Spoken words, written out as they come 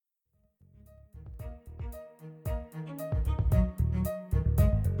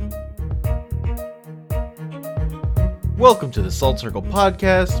Welcome to the Salt Circle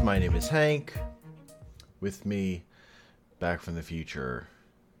Podcast. My name is Hank. With me, back from the future,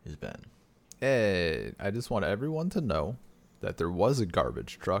 is Ben. Hey, I just want everyone to know that there was a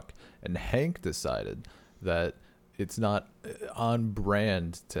garbage truck, and Hank decided that it's not on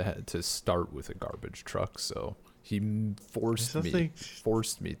brand to start with a garbage truck, so he forced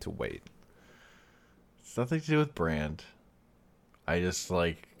me to wait. It's nothing to do with brand. I just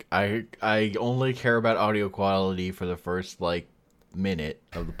I only care about audio quality for the first minute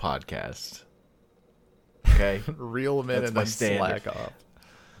of the podcast. Okay, Reel them in and then slack off.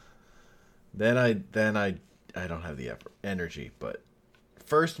 Then I don't have the energy, but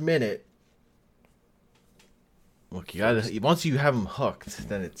first minute. Look, you gotta once you have them hooked,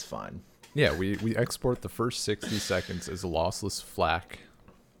 then it's fine. Yeah, we export the first 60 seconds as lossless FLAC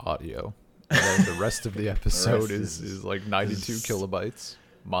audio. And then the rest of the episode is like 92 kilobytes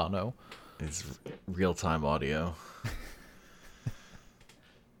mono. It's real-time audio.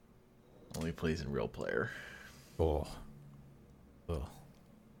 Only plays in Real Player. Oh.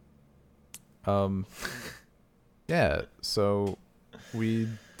 Yeah, so we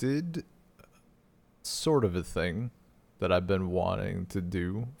did sort of a thing that I've been wanting to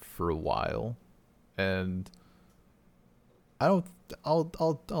do for a while, and I'll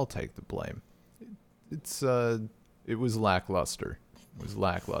take the blame. It was lackluster.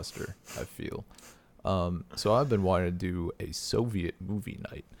 I feel. So I've been wanting to do a Soviet movie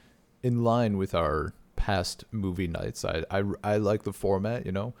night in line with our past movie nights. I like the format,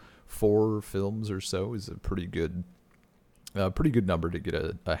 4 films or so is a pretty good number to get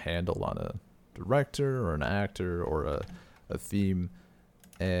a handle on a director or an actor or a theme,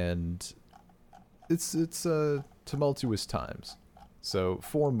 and it's tumultuous times. So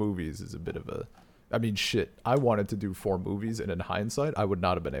 4 movies is a bit of a, I mean, shit. I wanted to do 4 movies, and in hindsight, I would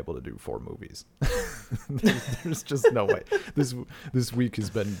not have been able to do 4 movies. There's just no way. This week has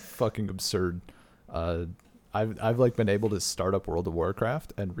been fucking absurd. I've been able to start up World of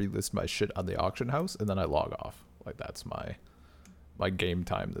Warcraft and relist my shit on the auction house, and then I log off. Like, that's my game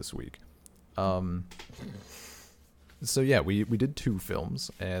time this week. So yeah, we did 2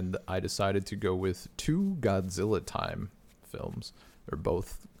 films, and I decided to go with 2 Godzilla time films. They're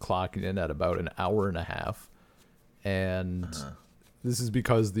both clocking in at about an hour and a half, and this is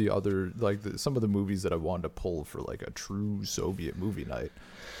because the other some of the movies that I wanted to pull for like a true Soviet movie night,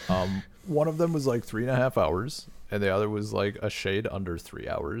 one of them was like 3.5 hours, and the other was like a shade under 3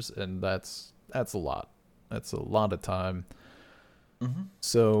 hours, and that's a lot. That's a lot of time. Mm-hmm.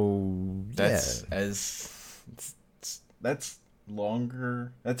 So that's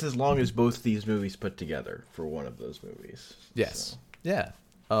longer. That's as long as both these movies put together for one of those movies. Yes. So. Yeah.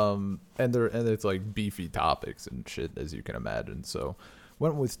 And it's like beefy topics and shit, as you can imagine. So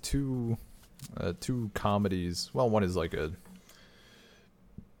went with two comedies. Well, one is like a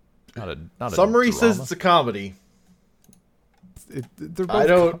not summary a says it's a comedy. They're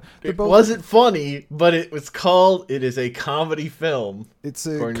both, it wasn't funny, but it is a comedy film. It's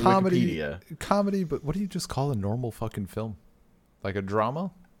a comedy, but what do you just call a normal fucking film? Like a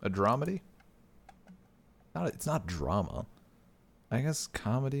drama? A dramedy? It's not drama. I guess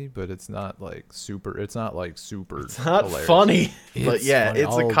comedy, but it's not like super. It's not like super. It's not hilarious. funny, but yeah, funny.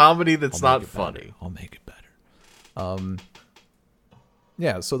 It's a comedy that's not funny. I'll make it better.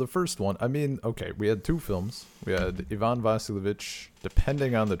 Yeah. So the first one, I mean, okay, we had 2 films. We had Ivan Vasilievich,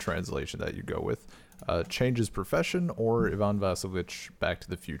 depending on the translation that you go with, Changes Profession, or Ivan Vasilievich, Back to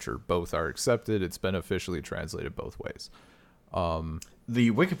the Future. Both are accepted. It's been officially translated both ways.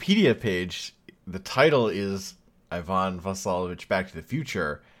 The Wikipedia page, the title is Ivan Vasilievich Back to the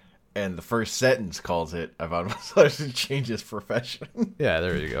Future, and the first sentence calls it Ivan Vasilievich Changes Profession. Yeah,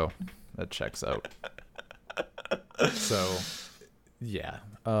 there you go. That checks out. So, yeah.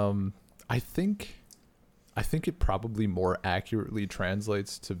 I think it probably more accurately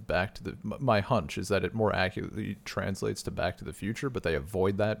translates to Back to the... My hunch is that it more accurately translates to Back to the Future, but they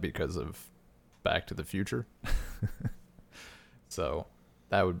avoid that because of Back to the Future. So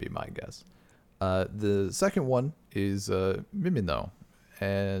that would be my guess. The second one is Mimino,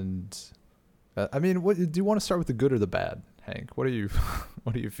 and I mean, what do you want to start with, the good or the bad, Hank? What do you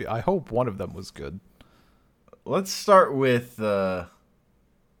feel? I hope one of them was good. Let's start with Ivan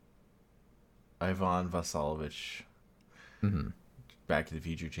Vasilievich. Mm-hmm. Back to the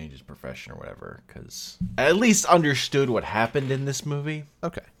Future Changes Profession or whatever, because I at least understood what happened in this movie.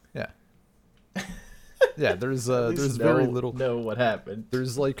 Okay, yeah. Yeah, there's very little know what happened.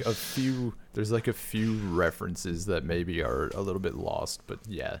 There's like a few references that maybe are a little bit lost, but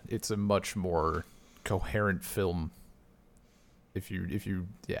yeah, it's a much more coherent film. If you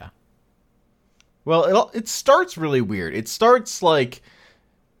yeah. Well, it starts really weird. It starts like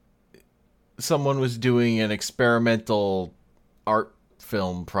someone was doing an experimental art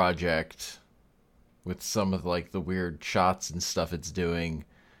film project with some of like the weird shots and stuff it's doing,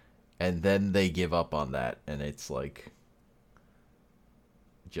 and then they give up on that, and it's like,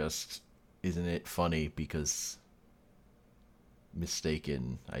 just, isn't it funny because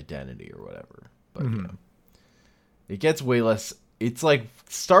mistaken identity or whatever. But Mhm. you know, it gets way less. It's like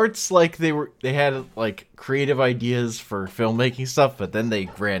starts like they had like creative ideas for filmmaking stuff, but then they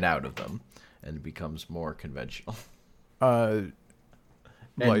ran out of them, and it becomes more conventional Uh,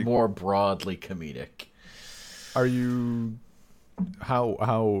 and like, more broadly comedic. are you how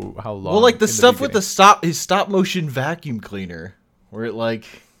long? Well, like the in stuff with beginning? his stop motion vacuum cleaner, where it like,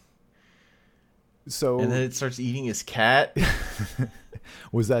 So and then it starts eating his cat,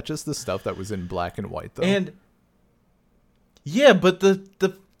 was that just the stuff that was in black and white though? and yeah, but the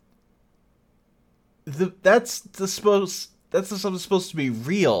that's the stuff that's supposed to be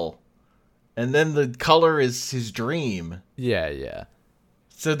real, and then the color is his dream. Yeah.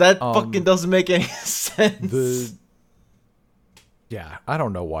 So that fucking doesn't make any sense. Yeah, I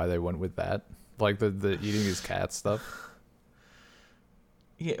don't know why they went with that. Like the eating his cat stuff.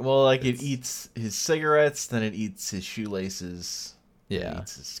 Yeah, well, like it eats his cigarettes, then it eats his shoelaces. then it Yeah.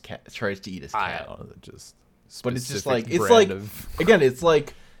 eats his cat. Tries to eat his I cat. don't know, just But it's just specific like it's brand like of, again, it's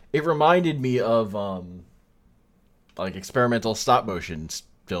like it reminded me of like experimental stop motion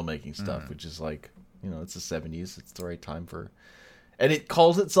filmmaking stuff, which is like, you know, it's the 70s. It's the right time for, and it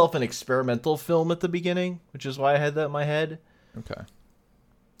calls itself an experimental film at the beginning, which is why I had that in my head. okay.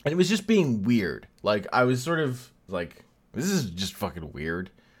 And it was just being weird. Like I was sort of like, this is just fucking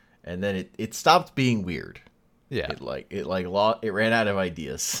weird, and then it stopped being weird. Yeah. It ran out of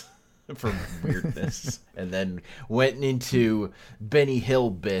ideas for weirdness, and then went into Benny Hill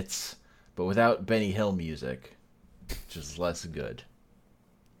bits, but without Benny Hill music, which is less good.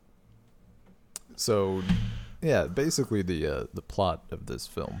 So, yeah, basically the plot of this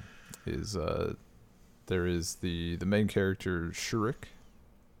film is there is the main character Shurik,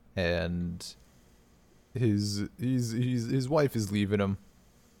 and his wife is leaving him.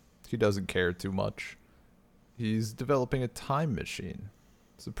 He doesn't care too much. He's developing a time machine.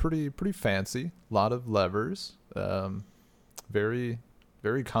 It's a pretty fancy, lot of levers, very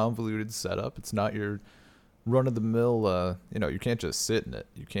very convoluted setup. It's not your run of the mill. You can't just sit in it.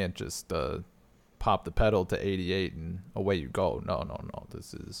 You can't just pop the pedal to 88 and away you go. No.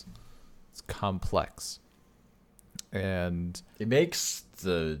 It's complex. And It makes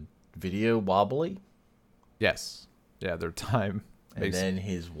the video wobbly, yes, yeah, their time and makes then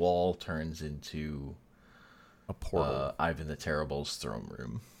his wall turns into a portal. Ivan the Terrible's throne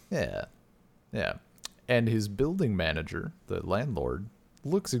room. Yeah. And his building manager, the landlord,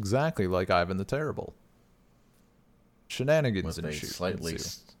 looks exactly like Ivan the Terrible. Shenanigans With a ensue. slightly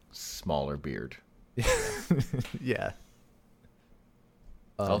smaller beard. Yeah.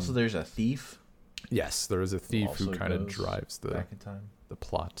 Also, there's a thief. Yes, there is a thief who also kind of goes drives back in time. the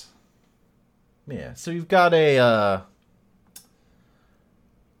plot. Yeah, so you've got a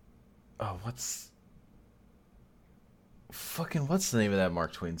what's the name of that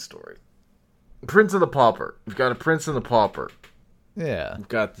Mark Twain story? Prince and the Pauper. You've got a Prince and the Pauper. Yeah. You've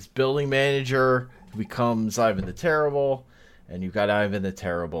got this building manager who becomes Ivan the Terrible, and you've got Ivan the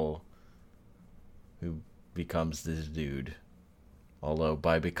Terrible who becomes this dude. Although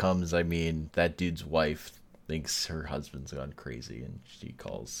by becomes, I mean that dude's wife thinks her husband's gone crazy, and she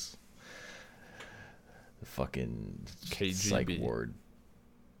calls the fucking KGB. psych ward.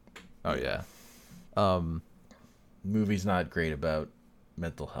 Oh yeah. Movie's not great about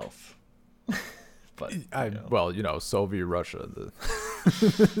mental health. But Soviet Russia, the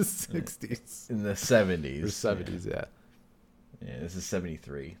 60s in the 70s. or 70s, yeah. Yeah, this is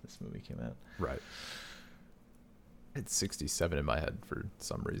 73. This movie came out. Right. It's 67 in my head for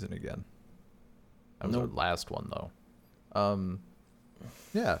some reason again. That was Nope. our last one though.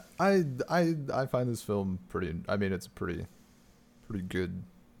 Yeah, I find this film pretty. I mean, it's pretty good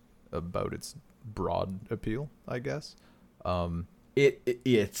about its broad appeal, I guess.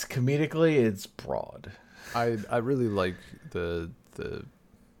 It's comedically, it's broad. I really like the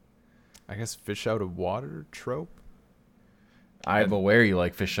I guess fish out of water trope. I'm aware you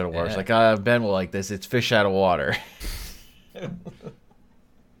like fish out of water. It's Yeah. like, Ben will like this. It's fish out of water.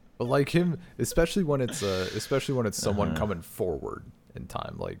 But like him, especially when it's someone coming forward in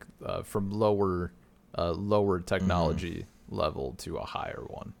time, like from lower technology level to a higher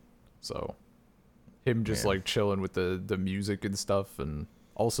one. So him just like chilling with the music and stuff, and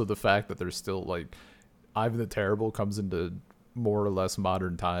also the fact that there's still like Ivan the Terrible comes into more or less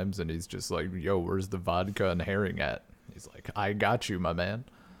modern times, and he's just like, "Yo, where's the vodka and herring at?" He's like, "I got you, my man."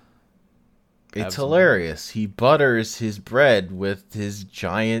 It's hilarious. He butters his bread with his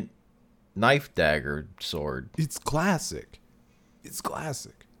giant knife dagger sword. It's classic. It's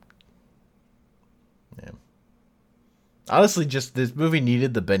classic. Yeah. Honestly, just this movie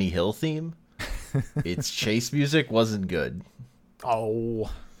needed the Benny Hill theme. Its chase music wasn't good. Oh.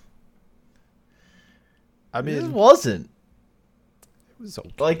 I mean, it wasn't. It was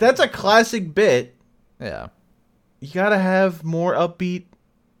okay. Like, that's a classic bit. Yeah. You gotta have more upbeat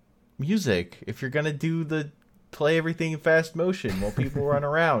music if you're gonna play everything in fast motion while people run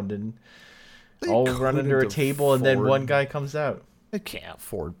around and all run under a table and then one guy comes out. They can't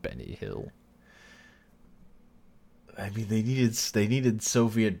afford Benny Hill. I mean, they needed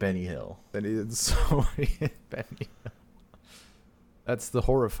Soviet Benny Hill. They needed Soviet Benny Hill. That's the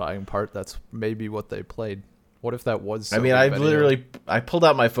horrifying part. That's maybe what they played. What if that was Soviet I pulled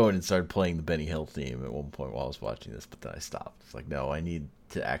out my phone and started playing the Benny Hill theme at one point while I was watching this, but then I stopped. It's like, no, I need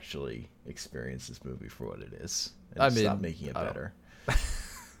to actually experience this movie for what it is and stop making it better.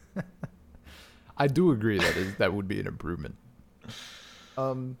 I do agree that would be an improvement.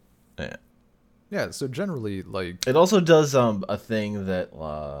 Yeah. Yeah, so generally, like... It also does a thing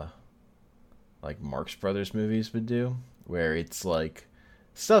that, like, Marx Brothers movies would do, where it's like,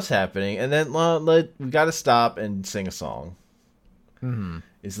 stuff's happening, and then we gotta stop and sing a song. Mm-hmm.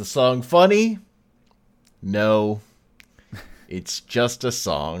 Is the song funny? No. It's just a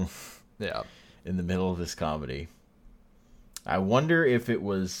song. Yeah. In the middle of this comedy. I wonder if it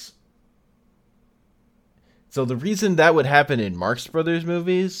was... So the reason that would happen in Marx Brothers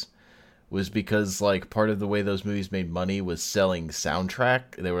movies was because, like, part of the way those movies made money was selling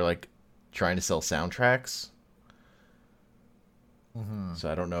soundtrack. They were, like, trying to sell soundtracks. Mm-hmm. So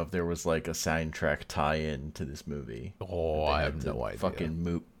I don't know if there was, like, a soundtrack tie-in to this movie. Oh, I have no idea.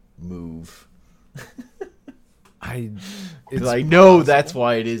 Fucking move. I know that's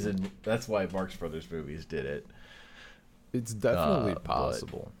why it isn't. That's why Marx Brothers movies did it. It's definitely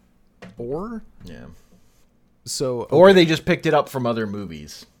possible. Or yeah. So okay. Or they just picked it up from other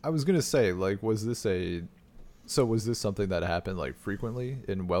movies. I was gonna say, like, was this something that happened, like, frequently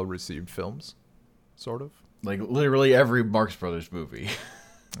in well-received films, sort of? Like, literally every Marx Brothers movie.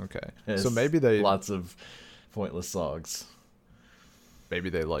 Okay, so maybe lots of pointless songs. Maybe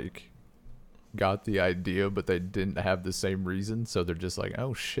they, like, got the idea, but they didn't have the same reason, so they're just like,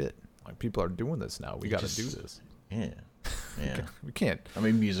 oh shit, like, people are doing this now. We gotta do this. Yeah. Yeah. We can't. I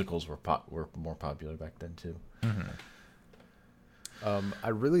mean, musicals were more popular back then too. Mm-hmm. I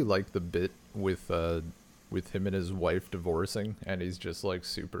really like the bit with him and his wife divorcing, and he's just, like,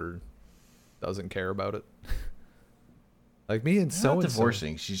 super doesn't care about it. Like, me and so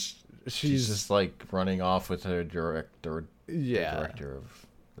divorcing. She's just, like, running off with her director. Yeah. The director of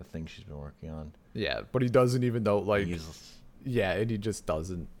the thing she's been working on. Yeah, but he doesn't even know, like. Yeah, and he just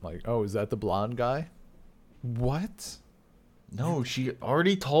doesn't, like. Oh, is that the blonde guy? What? No, she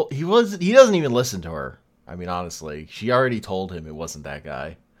already told he doesn't even listen to her. I mean, honestly, she already told him it wasn't that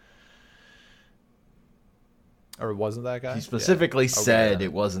guy. Or it wasn't that guy? She specifically said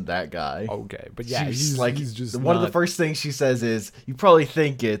it wasn't that guy. Okay, but yeah, he's just one of the first things she says is, "You probably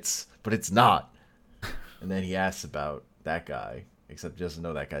think but it's not." And then he asks about that guy, except he doesn't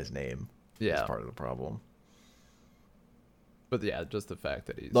know that guy's name. Yeah, that's part of the problem. But yeah, just the fact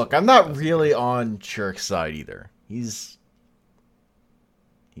that he's... Look, I'm not really on Shirk's side either. He's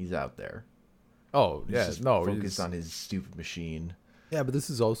out there. Oh, yeah, he's focused on his stupid machine. Yeah, but this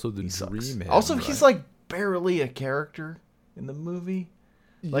is also the dream. Also, right? He's, like, barely a character in the movie.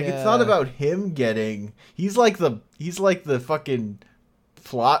 Like, it's not about him getting... He's like the fucking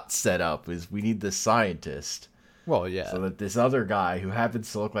plot setup is we need this scientist. Well, yeah. So that this other guy who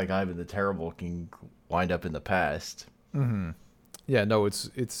happens to look like Ivan the Terrible can wind up in the past. Mm-hmm. Yeah, no, it's...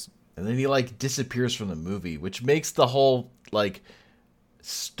 And then he, like, disappears from the movie, which makes the whole, like,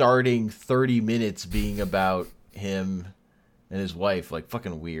 starting 30 minutes being about him and his wife, like,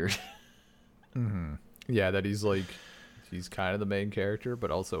 fucking weird. Mm-hmm. Yeah, that he's, like... He's kind of the main character,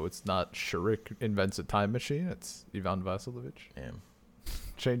 but also it's not Shurik invents a time machine. It's Ivan Vasilovich. Yeah.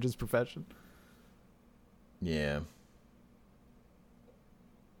 Changes profession. Yeah.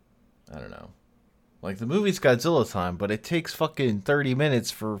 I don't know. Like, the movie's Godzilla time, but it takes fucking 30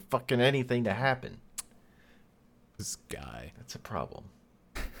 minutes for fucking anything to happen. This guy. That's a problem.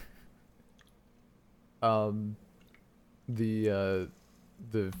 The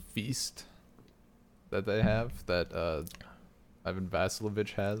feast that they have, that Ivan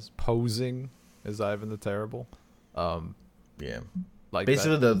Vasilovich has, posing as Ivan the Terrible. Yeah. Like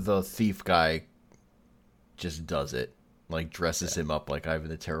basically the thief guy just does it. like dresses him up like Ivan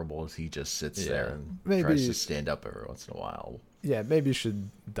the Terrible as he just sits there and Maybe, tries to stand up every once in a while. Yeah, maybe you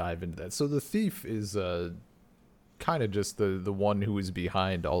should dive into that. So the thief is kind of just the one who is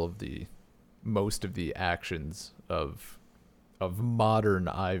behind all of the most of the actions of modern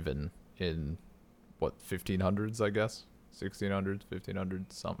Ivan in what 1500s, I guess, 1600s,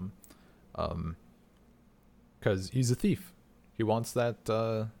 1500s, something. Because he's a thief. He wants that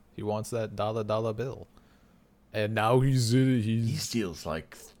dollar bill, and now he steals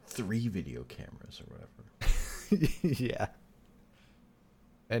like 3 video cameras or whatever. Yeah.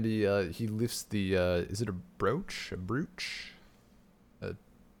 And he lifts the is it a brooch, a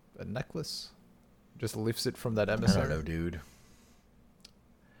necklace? Just lifts it from that emissary. I don't know, dude.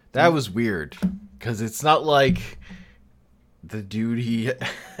 That was weird because it's not like the dude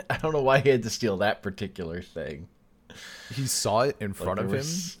I don't know why he had to steal that particular thing. He saw it in front of him.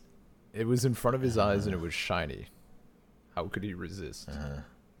 It was in front of his eyes and it was shiny. How could he resist?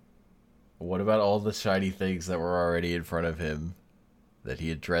 What about all the shiny things that were already in front of him that he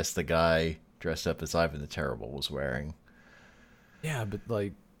had dressed the guy dressed up as Ivan the Terrible was wearing? Yeah, but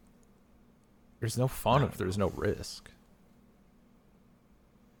like, there's no fun if there's no risk.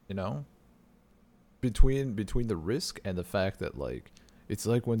 You know? Between the risk and the fact that like, it's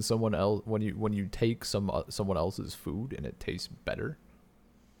like when when you take someone else's food and it tastes better.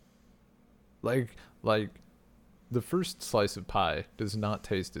 Like the first slice of pie does not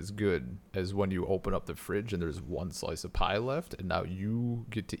taste as good as when you open up the fridge and there's one slice of pie left and now you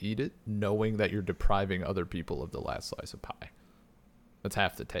get to eat it knowing that you're depriving other people of the last slice of pie. That's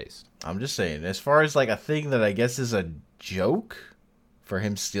half the taste. I'm just saying, as far as like a thing that I guess is a joke for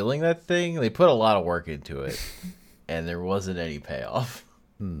him stealing that thing, they put a lot of work into it and there wasn't any payoff.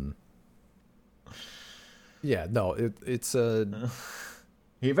 Yeah, no, it's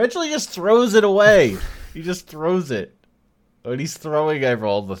He eventually just throws it away. He just throws it. And he's throwing over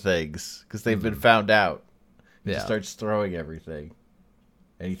all the things because they've been found out. He just starts throwing everything.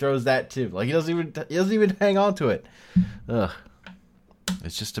 And he throws that too. Like he doesn't even hang on to it. Ugh.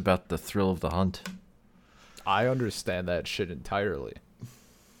 It's just about the thrill of the hunt. I understand that shit entirely.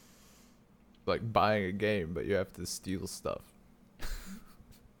 Like buying a game, but you have to steal stuff.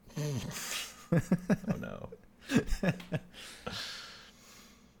 Oh no.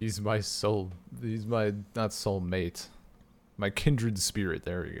 He's my soul. He's my, not soul mate. My kindred spirit.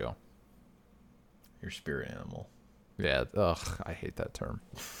 There you go. Your spirit animal. Yeah. Ugh, I hate that term.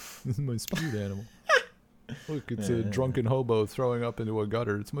 This is my spirit animal. Look, it's a drunken hobo throwing up into a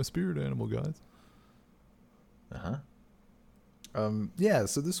gutter. It's my spirit animal, guys. Yeah,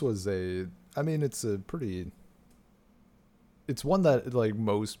 so this was it's one that like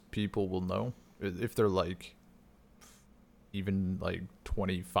most people will know if they're like even like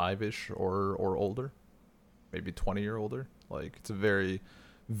 25-ish or older, maybe 20 or older. Like it's a very,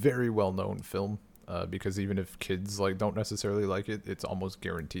 very well-known film because even if kids like don't necessarily like it, it's almost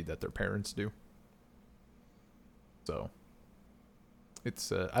guaranteed that their parents do. So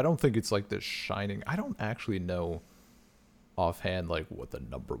it's I don't think it's like The Shining. I don't actually know offhand like what the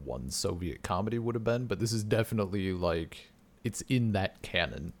 #1 Soviet comedy would have been, but this is definitely like it's in that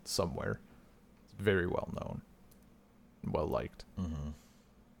canon somewhere. It's very well known. Well liked.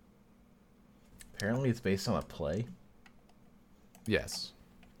 Apparently it's based on a play. Yes.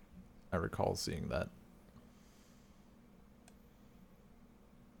 I recall seeing that.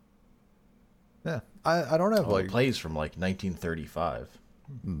 Yeah. I don't have like the play's from like 1935.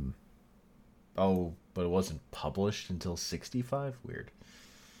 Oh, but it wasn't published until 65? Weird.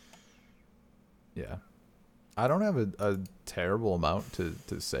 Yeah. I don't have a terrible amount to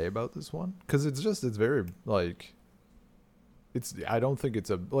say about this one because it's very like I don't think it's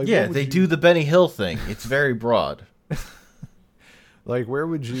a like yeah they do the Benny Hill thing. It's very broad. Like where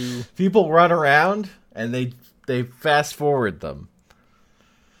would you people run around and they fast forward them.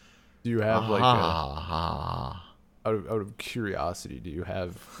 Do you have like out of curiosity, do you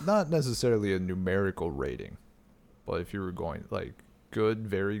have not necessarily a numerical rating, but if you were going like good,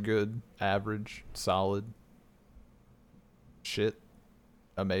 very good, average, solid, shit,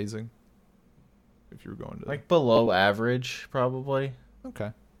 amazing? If you were going to like below average, probably. Okay.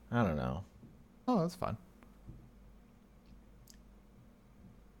 I don't know. Oh, that's fine.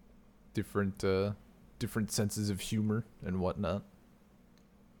 Different senses of humor and whatnot.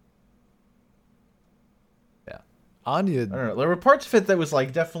 Yeah. Anya. I don't know. There were parts of it that was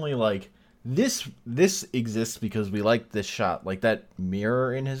like definitely like this exists because we like this shot, like that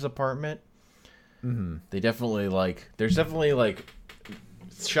mirror in his apartment. They definitely like. There's definitely like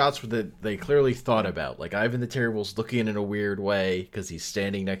shots that they clearly thought about. Like Ivan the Terrible's looking in a weird way because he's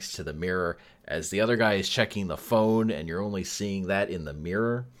standing next to the mirror as the other guy is checking the phone, and you're only seeing that in the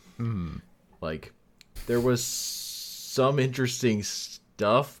mirror. Like, there was some interesting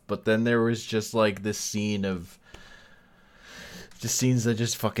stuff, but then there was just like this scene of just scenes that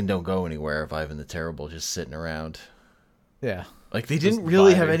just fucking don't go anywhere of Ivan the Terrible just sitting around. Yeah. Like, they didn't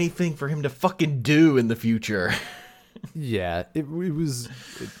really have vibing. anything for him to fucking do in the future. Yeah, it was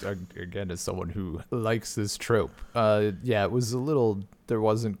again, as someone who likes this trope. Yeah, it was a little. There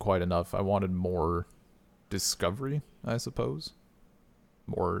wasn't quite enough. I wanted more discovery, I suppose.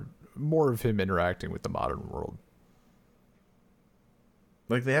 More of him interacting with the modern world.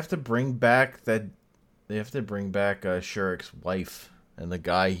 Like, they have to bring back Shurek's wife and the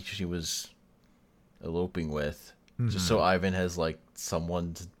guy she was eloping with, just so Ivan has like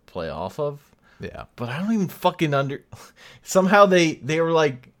someone to play off of. Yeah. But I don't even fucking somehow they were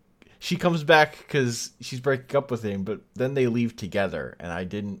like, she comes back because she's breaking up with him, but then they leave together, and I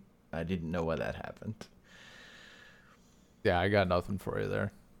didn't know why that happened. Yeah, I got nothing for you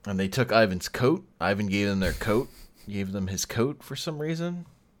there. And they took Ivan's coat. Ivan gave them their coat. Gave them his coat for some reason.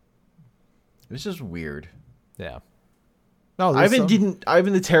 It was just weird. Yeah. No, Ivan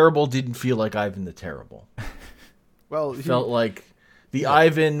the Terrible didn't feel like Ivan the Terrible. Well, It felt like the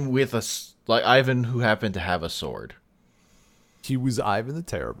Ivan Ivan who happened to have a sword he was Ivan the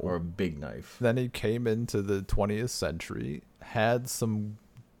Terrible. or a big knife. Then he came into the 20th century, had some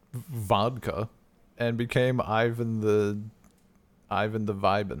vodka, and became Ivan the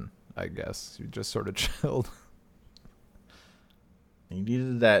Vibin, I guess. He just sort of chilled. You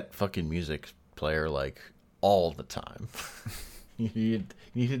needed that fucking music player like all the time. you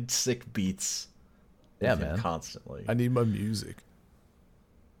needed sick beats. Yeah, with him man. Constantly. I need my music.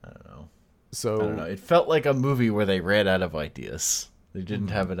 I don't know. So I don't know. It felt like a movie where they ran out of ideas. They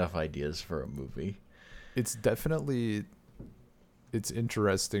didn't have enough ideas for a movie. it's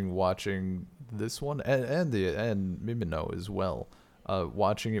interesting watching this one and Mimino as well.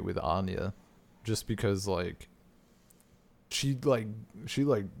 Watching it with Anya, just because like she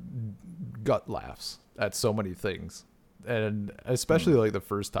gut laughs at so many things, and especially like the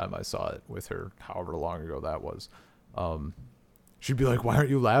first time I saw it with her, however long ago that was. She'd be like, "Why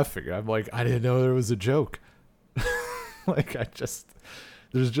aren't you laughing?" I'm like, "I didn't know there was a joke." Like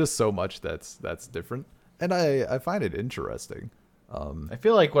there's just so much that's different, and I find it interesting. I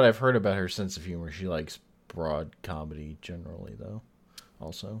feel like what I've heard about her sense of humor, she likes broad comedy generally, though.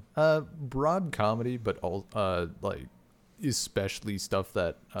 Also, Broad comedy, but all like especially stuff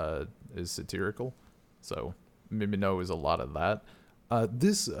that is satirical. So Mimino is a lot of that.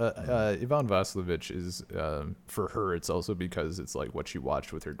 This Ivan Vasilevich is for her. It's also because it's like what she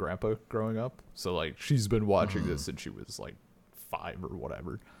watched with her grandpa growing up. So like she's been watching this since she was like 5 or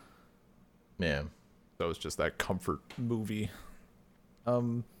whatever. yeah. So it's just that comfort movie.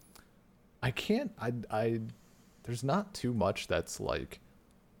 I can't. I there's not too much that's like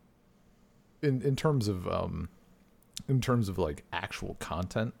in terms of like actual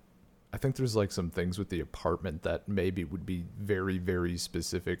content. I think there's like some things with the apartment that maybe would be very, very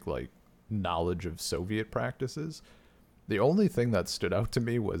specific, like knowledge of Soviet practices. The only thing that stood out to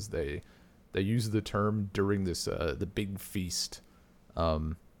me was they used the term during this the big feast.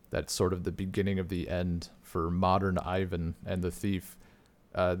 That's sort of the beginning of the end for modern Ivan and the Thief.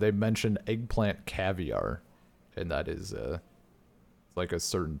 They mentioned eggplant caviar, and that is like a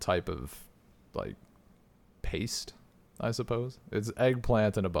certain type of like paste, I suppose. It's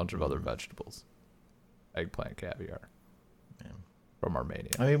eggplant and a bunch of other vegetables. Eggplant caviar. Yeah. From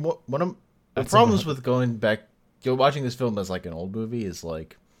Armenia. I mean, one of the That's problems enough. with going back, watching this film as like an old movie is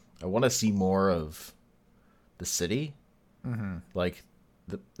like, I want to see more of the city. Mm-hmm. Like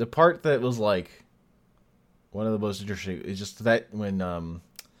the part that was like one of the most interesting is just that when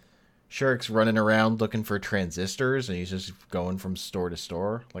Shurek's running around looking for transistors and he's just going from store to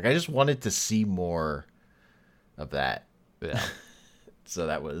store. Like, I just wanted to see more of that. Yeah. So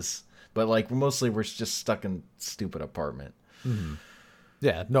that was, but like mostly we're just stuck in stupid apartment. Mm-hmm.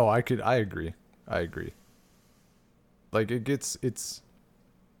 Yeah, no, I agree. Like it's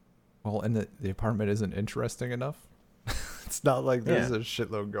well, and the apartment isn't interesting enough. It's not like there's a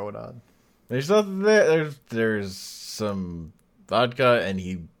shitload going on. There's nothing there. There's some vodka and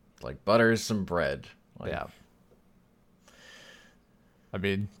he like butters some bread. Like, Yeah. I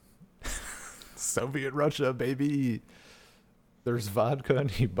mean, Soviet Russia, baby. There's vodka and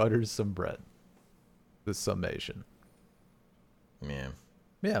he butters some bread. The summation. yeah.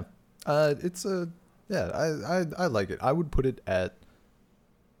 Yeah. It's a I like it. I would put it at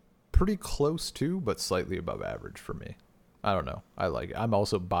pretty close to, but slightly above average for me. I don't know. I like it. I'm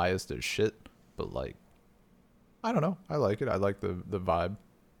also biased as shit, but like, I don't know. I like it. I like the vibe.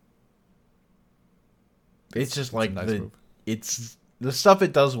 It's just It's a like nice the movie. it's the stuff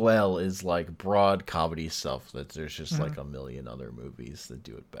it does well is like broad comedy stuff that there's just like a million other movies that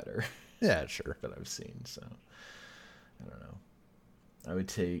do it better Yeah, sure. that I've seen. So I don't know. I would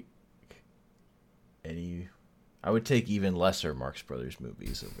take any. I would take even lesser Marx Brothers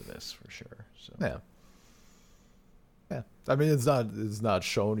movies over this for sure. So Yeah. Yeah. I mean, it's not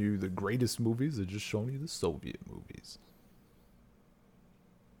showing you the greatest movies. It's just showing you the Soviet movies.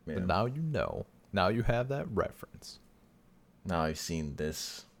 yeah. But now you know. Now you have that reference. Now I've seen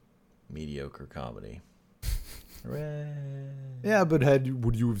this mediocre comedy. Hooray. Yeah, but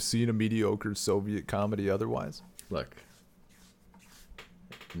would you have seen a mediocre Soviet comedy otherwise? Look.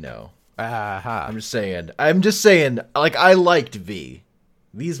 No. Aha. I'm just saying, like, I liked V.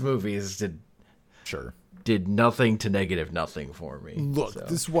 These movies Sure. did nothing to negative nothing for me. Look, so.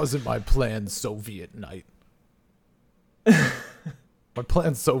 this wasn't my planned Soviet night. My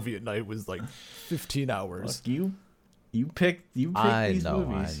planned Soviet night was like 15 hours. Look, you picked these I know,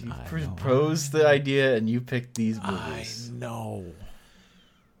 movies. You I proposed the idea and you picked these movies. I know.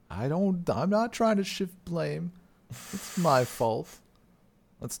 I'm not trying to shift blame. It's my fault.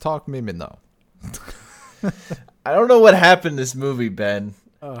 Let's talk Mimi now. I don't know what happened in this movie, Ben.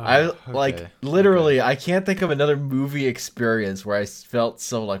 Okay. Literally, I can't think of another movie experience where I felt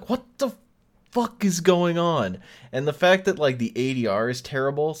so like, what the fuck is going on? And the fact that like the ADR is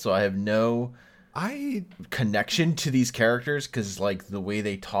terrible, so I have no connection to these characters because like the way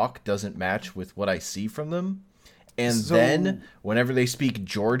they talk doesn't match with what I see from them. And then whenever they speak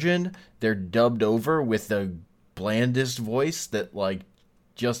Georgian, they're dubbed over with the blandest voice that like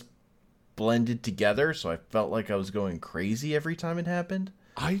just blended together, so I felt like I was going crazy every time it happened.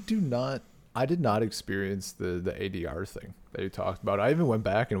 I did not experience the ADR thing that you talked about. I even went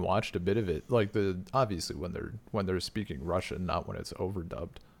back and watched a bit of it, like obviously when they're speaking Russian, not when it's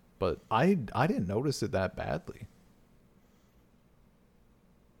overdubbed. But I didn't notice it that badly.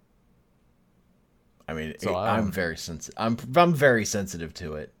 I mean, So I'm very sensitive. I'm very sensitive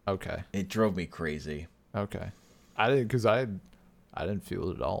to it. Okay. It drove me crazy. Okay. I didn't feel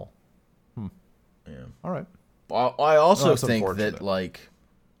it at all. Yeah. All right. I also that's think unfortunate. that like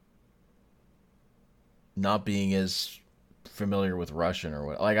not being as familiar with Russian or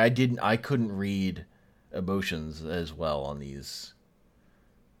what, like I couldn't read emotions as well on these.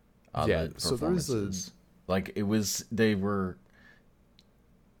 Yeah, the so there's performances. Like it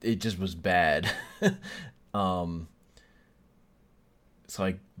just was bad. So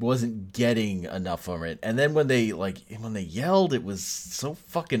I wasn't getting enough from it. And then when they yelled, it was so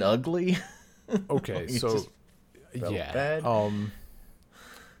fucking ugly. Okay, Like, it so just felt yeah. bad.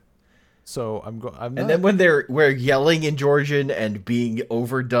 So I'm And not, then when we're yelling in Georgian and being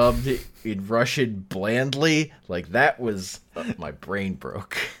overdubbed in Russian blandly, like that was my brain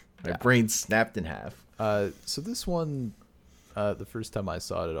broke. My brain snapped in half. so this one, the first time I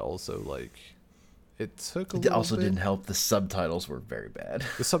saw it also like it took a It little also bit. didn't help. The subtitles were very bad.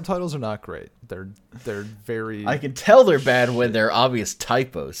 The subtitles are not great. They're very I can tell they're bad when there are obvious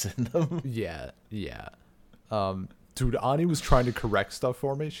typos in them. yeah. Dude, Ani was trying to correct stuff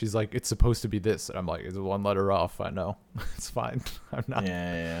for me. She's like, it's supposed to be this. And I'm like, it's one letter off. I know. It's fine. I'm not.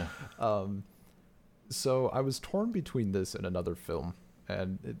 Yeah. So I was torn between this and another film.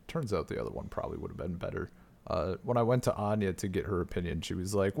 And it turns out the other one probably would have been better. When I went to Anya to get her opinion, she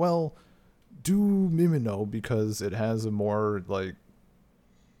was like, well, do Mimino because it has a more, like,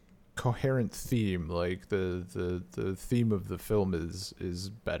 coherent theme. Like, the theme of the film is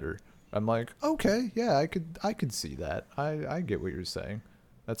better. I'm like, okay, yeah, I could see that. I get what you're saying.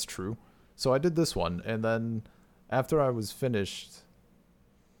 That's true. So I did this one, and then after I was finished,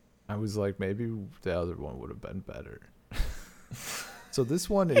 I was like, maybe the other one would have been better. So this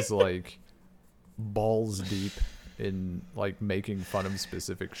one is like balls deep in like making fun of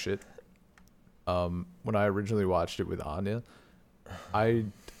specific shit. When I originally watched it with Anya,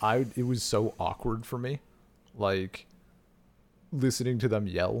 it was so awkward for me. Like listening to them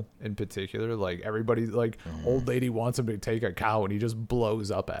yell in particular, like everybody, like old lady wants him to take a cow and he just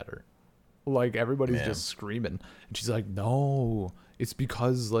blows up at her. Like everybody's just screaming and she's like, no, it's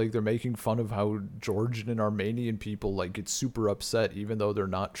because like they're making fun of how Georgian and Armenian people like get super upset even though they're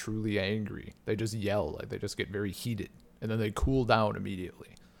not truly angry. They just yell, like they just get very heated and then they cool down immediately.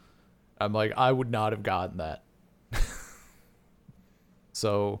 I'm like, I would not have gotten that.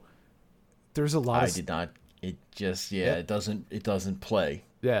 So there's a lot I of did not. It just it doesn't play.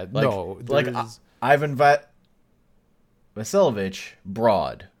 yeah, Like, no, like there's- Ivan Vasilovich,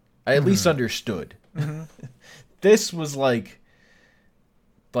 broad. I at least understood. this was like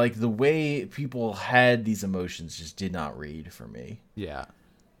the way people had these emotions just did not read for me. Yeah.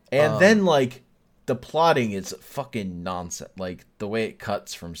 And then like the plotting is fucking nonsense. Like the way it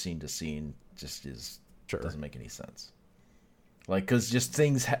cuts from scene to scene just doesn't make any sense. Like, cause just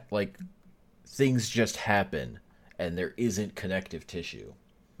things things just happen, and there isn't connective tissue.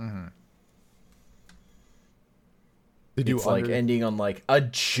 Mm-hmm. It's like ending on like a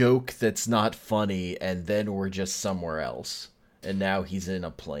joke that's not funny, and then we're just somewhere else, and now he's in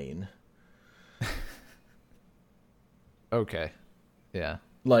a plane. Okay. Yeah.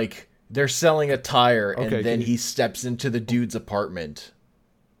 Like they're selling a tire, and then he steps into the dude's apartment,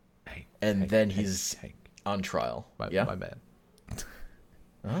 and then he's on trial. My man.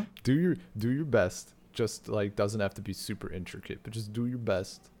 Huh? Do your best. Just like doesn't have to be super intricate, but just do your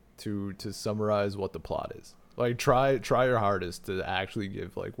best to summarize what the plot is. Like try your hardest to actually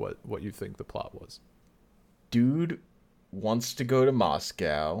give like what you think the plot was. Dude wants to go to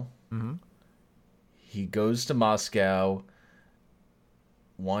Moscow. Mm-hmm. He goes to Moscow,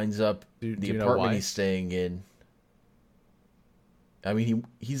 winds up the apartment he's staying in. I mean,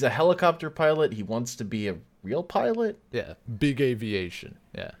 he's a helicopter pilot. He wants to be a real pilot. Yeah, big aviation.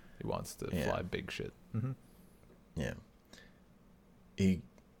 Yeah, he wants to fly big shit. Mm-hmm. Yeah. He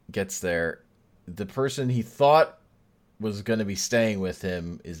gets there. The person he thought was going to be staying with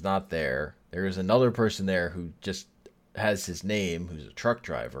him is not there. There is another person there who just has his name, who's a truck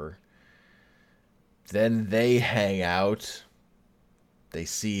driver. Then they hang out. They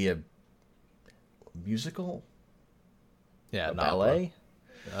see a musical? Yeah, a ballet?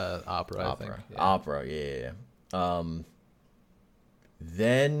 Opera, I think. Yeah. Opera, yeah.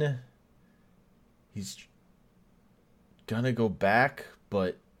 Then he's gonna go back,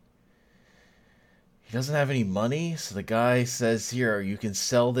 but he doesn't have any money, so the guy says, here, you can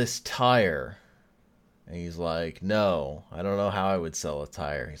sell this tire. And he's like, no, I don't know how I would sell a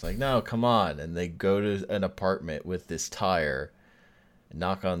tire. He's like, no, come on. And they go to an apartment with this tire,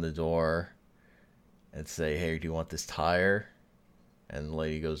 knock on the door, and say, hey, do you want this tire? And the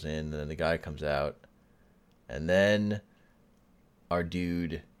lady goes in, and then the guy comes out. And then our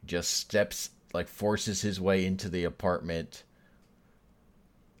dude just forces his way into the apartment.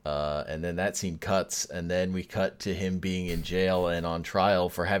 And then that scene cuts, and then we cut to him being in jail and on trial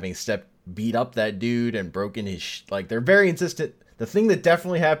for having beat up that dude and broken his they're very insistent. The thing that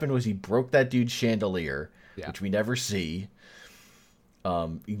definitely happened was he broke that dude's chandelier, which we never see.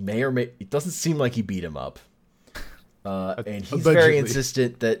 He may or may, it doesn't seem like he beat him up. And he's very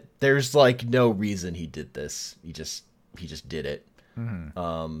insistent that there's like no reason he did this. He just did it.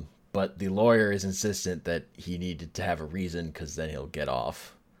 Mm-hmm. But the lawyer is insistent that he needed to have a reason because then he'll get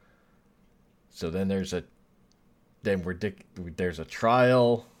off. So then there's a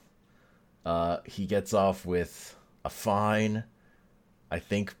trial. He gets off with a fine. I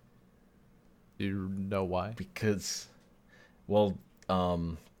think. You know why? Because, well,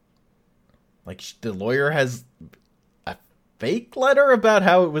 the lawyer has a fake letter about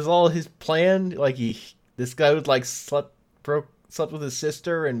how it was all his plan. Like this guy would like slept with his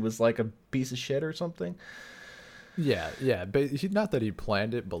sister and was like a piece of shit or something. Yeah, but not that he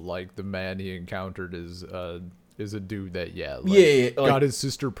planned it, but like the man he encountered is a dude that got his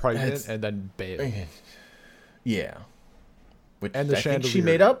sister pregnant and then bailed. Yeah, and the chandelier she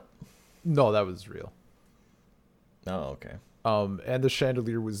made up. No, that was real. Oh, okay. And the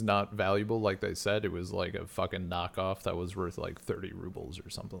chandelier was not valuable, like they said. It was like a fucking knockoff that was worth like 30 rubles or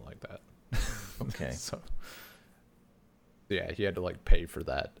something like that. Okay. So, yeah, he had to like pay for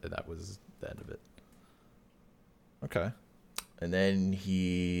that, and that was the end of it. Okay. And then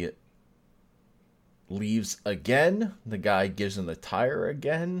he leaves again. The guy gives him the tire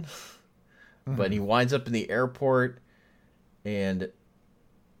again. Mm-hmm. But he winds up in the airport and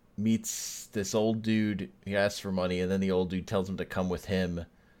meets this old dude. He asks for money, and then the old dude tells him to come with him.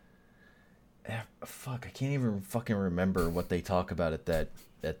 Fuck, I can't even fucking remember what they talk about at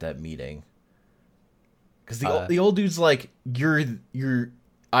that meeting. Because the old dude's like, you're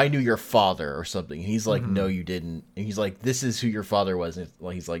I knew your father or something. And he's like, no, you didn't. And he's like, this is who your father was. And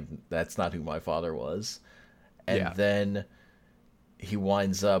he's like, that's not who my father was. And then he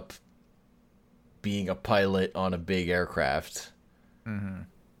winds up being a pilot on a big aircraft. Mm-hmm.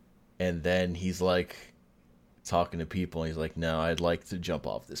 And then he's like talking to people. And he's like, no, I'd like to jump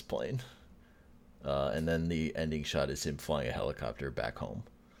off this plane. And then the ending shot is him flying a helicopter back home.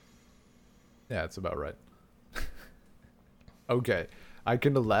 Yeah, that's about right. Okay. I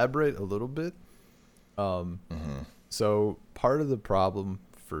can elaborate a little bit. So part of the problem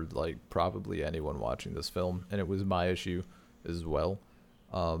for like probably anyone watching this film, and it was my issue as well,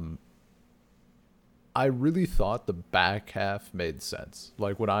 I really thought the back half made sense.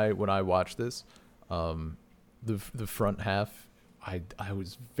 Like when I watched this, the front half, I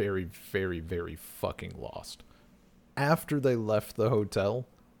was very very very fucking lost. After they left the hotel,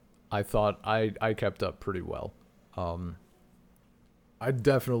 I thought I kept up pretty well. I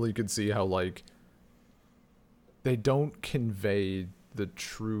definitely could see how like they don't convey the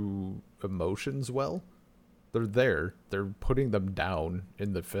true emotions well. They're there. They're putting them down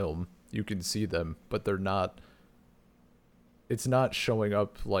in the film. You can see them, but they're not, it's not showing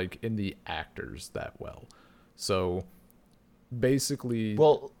up like in the actors that well. So basically,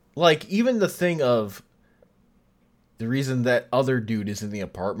 Well, like even the thing of the reason that other dude is in the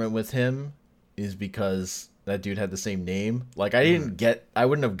apartment with him is because that dude had the same name. Like I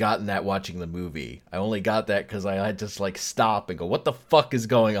wouldn't have gotten that watching the movie. I only got that because I had to like stop and go, what the fuck is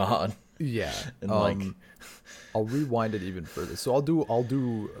going on? yeah. And like, I'll rewind it even further. So I'll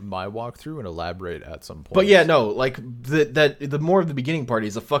do my walkthrough and elaborate at some point. but yeah, no, like the more of the beginning part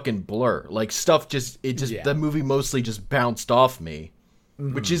is a fucking blur. Like stuff the movie mostly just bounced off me,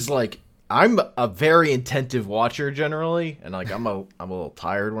 which is like I'm a very attentive watcher generally, and like I'm a little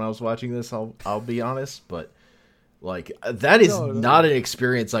tired when I was watching this. I'll be honest, but like that is not an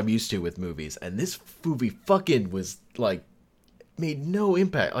experience I'm used to with movies, and this movie fucking was like made no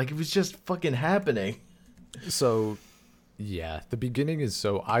impact. Like it was just fucking happening. So, yeah, the beginning is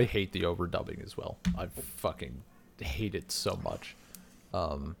so I hate the overdubbing as well. I fucking hate it so much.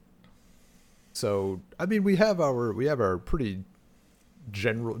 So I mean, we have our pretty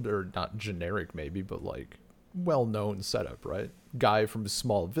general or not generic maybe, but like well-known setup, right? Guy from a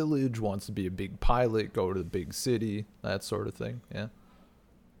small village wants to be a big pilot, go to the big city, that sort of thing. Yeah,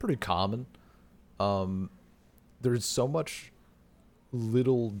 pretty common. There's so much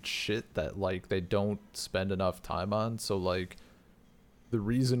little shit that like they don't spend enough time on. So like the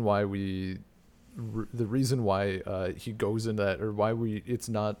reason why he goes in that, or why it's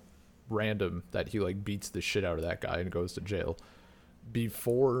not random that he like beats the shit out of that guy and goes to jail.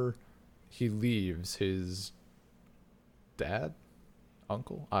 Before he leaves, his dad,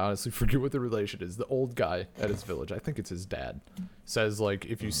 uncle, I honestly forget what the relation is, the old guy at his village, I think it's his dad, says like,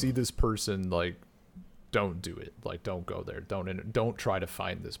 if you see this person, like don't do it. Like, don't go there. Don't try to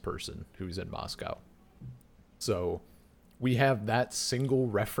find this person who's in Moscow. So we have that single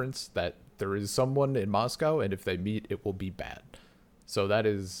reference that there is someone in Moscow, and if they meet, it will be bad. So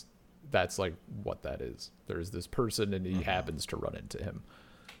that's like what that is. There's this person, and he happens to run into him.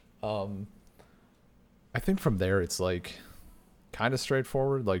 I think from there, it's like kind of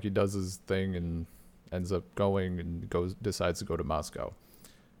straightforward. Like he does his thing and ends up going and decides to go to Moscow.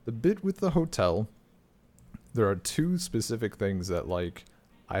 The bit with the hotel, there are two specific things that like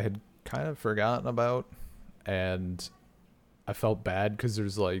I had kind of forgotten about, and I felt bad because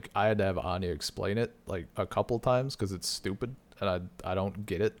there's like I had to have Anya explain it like a couple times because it's stupid and I don't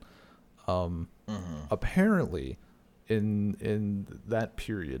get it. Apparently, in that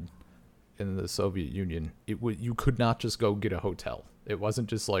period in the Soviet Union, you could not just go get a hotel. It wasn't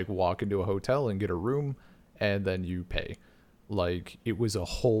just like walk into a hotel and get a room and then you pay. Like it was a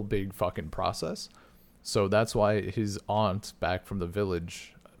whole big fucking process. So that's why his aunt back from the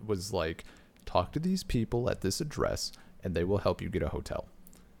village was like, talk to these people at this address and they will help you get a hotel.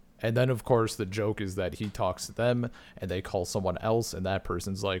 And then, of course, the joke is that he talks to them and they call someone else. And that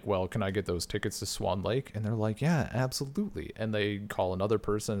person's like, well, can I get those tickets to Swan Lake? And they're like, yeah, absolutely. And they call another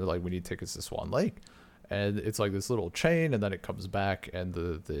person. They're like, we need tickets to Swan Lake. And it's like this little chain. And then it comes back. And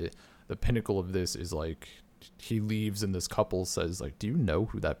the pinnacle of this is like he leaves and this couple says, like, do you know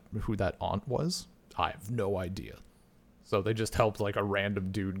who that aunt was? I have no idea. So they just helped like a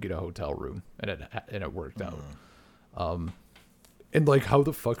random dude get a hotel room, and it worked out. And like, how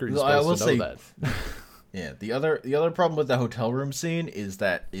the fuck are you supposed to know that? Yeah, the other problem with the hotel room scene is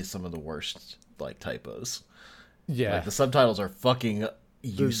some of the worst like typos. Yeah, like the subtitles are fucking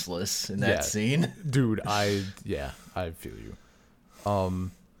useless in that scene. Dude, I feel you.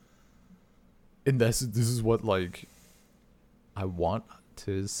 And this is what like I want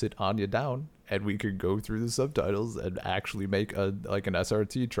to sit Anya down and we could go through the subtitles and actually make an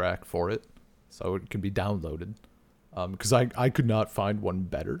SRT track for it so it can be downloaded. Because I could not find one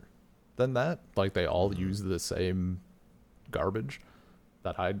better than that. Like they all use the same garbage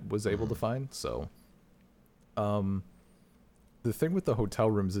that I was able to find. So, the thing with the hotel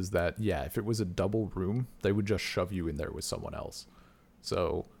rooms is that, yeah, if it was a double room, they would just shove you in there with someone else.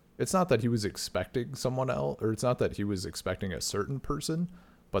 So it's not that he was expecting someone else, or it's not that he was expecting a certain person,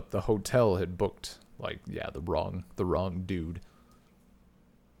 but the hotel had booked the wrong dude.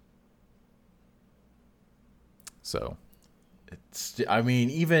 So I mean,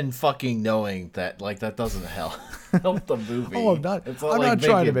 even fucking knowing that, like, that doesn't help the movie. Oh, I'm not. It's I'm not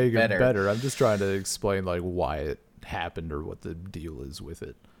trying to make it better. I'm just trying to explain like why it happened or what the deal is with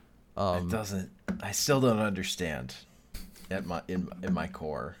it. It doesn't. I still don't understand. In my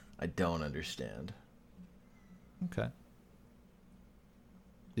core, I don't understand. Okay.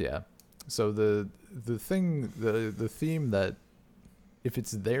 Yeah. So the theme that if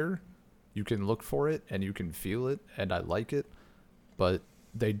it's there, you can look for it and you can feel it, and I like it, but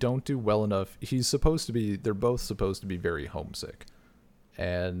they don't do well enough. They're both supposed to be very homesick,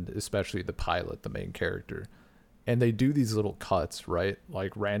 and especially the pilot, the main character. And they do these little cuts, right?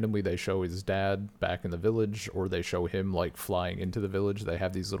 Like randomly they show his dad back in the village, or they show him like flying into the village. They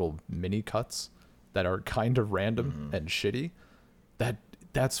have these little mini cuts that are kind of random and shitty.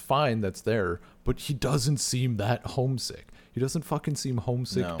 That's fine, that's there, but he doesn't seem that homesick. He doesn't fucking seem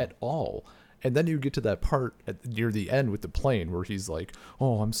homesick at all. And then you get to that part near the end with the plane where he's like,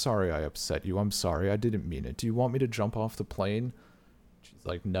 "Oh, I'm sorry I upset you. I'm sorry. I didn't mean it. Do you want me to jump off the plane?" She's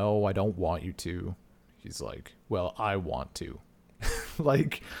like, "No, I don't want you to." He's like, "Well, I want to."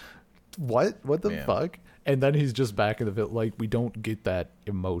 Like, what? What the fuck? And then he's just back in the village. Like, we don't get that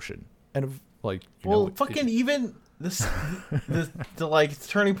emotion. And, like, even this, the like,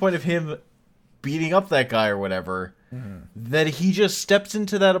 turning point of him beating up that guy or whatever, that he just steps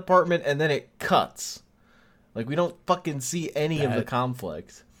into that apartment and then it cuts. Like, we don't fucking see any of the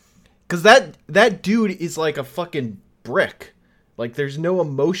conflict. Because that dude is like a fucking brick. Like, there's no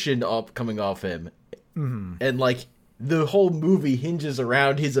emotion coming off him. And, like, the whole movie hinges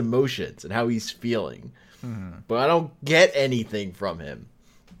around his emotions and how he's feeling. But I don't get anything from him.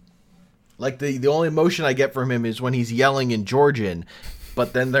 Like, the only emotion I get from him is when he's yelling in Georgian,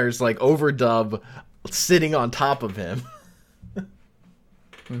 but then there's, like, overdub sitting on top of him.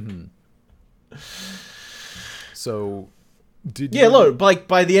 So, look, like,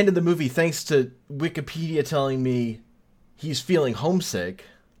 by the end of the movie, thanks to Wikipedia telling me he's feeling homesick,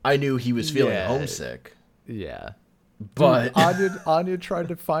 I knew he was feeling homesick. Yeah. But Dude, Anya tried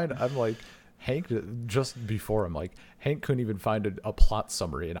to find, I'm like, Hank, just before I'm like, Hank couldn't even find a plot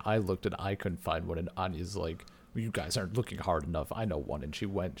summary, and I looked and I couldn't find one, and Anya's like, "Well, you guys aren't looking hard enough. I know one," and she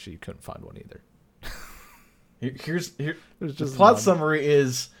couldn't find one either. Here's the plot summary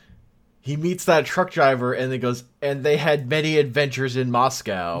is he meets that truck driver and it goes, "And they had many adventures in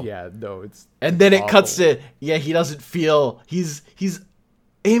Moscow." Yeah, no, it's and then it cuts to he doesn't feel he's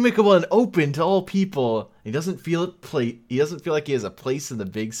amicable and open to all people. He doesn't feel he doesn't feel like he has a place in the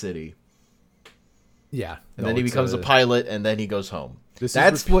big city. Yeah. And then he becomes a pilot, and then he goes home.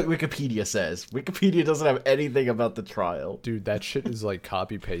 That's what Wikipedia says. Wikipedia doesn't have anything about the trial. Dude, that shit is like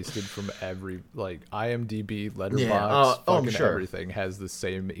copy-pasted from every, like, IMDb, Letterboxd, fucking everything has the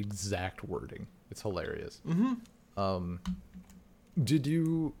same exact wording. It's hilarious. Did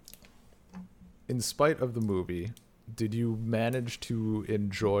you, in spite of the movie, did you manage to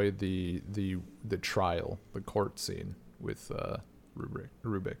enjoy the trial, the court scene with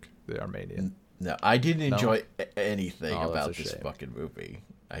Rubik, the Armenian? No, I didn't enjoy anything about this fucking movie.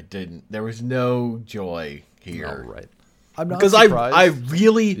 I didn't. There was no joy here. No, right. I'm not because surprised. I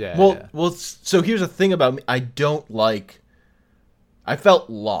really well. So here's the thing about me. I don't like. I felt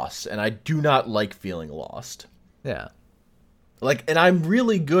lost, and I do not like feeling lost. Yeah. Like, and I'm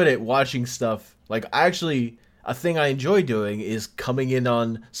really good at watching stuff. Like, actually, a thing I enjoy doing is coming in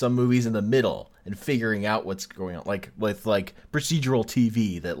on some movies in the middle and figuring out what's going on, like with like procedural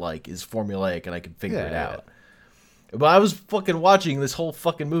TV that like is formulaic and I can figure it out. But I was fucking watching this whole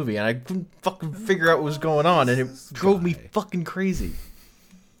fucking movie and I couldn't fucking figure out what was going on, and it drove me fucking crazy.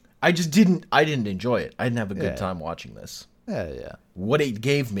 I didn't enjoy it. I didn't have a good time watching this. Yeah. What it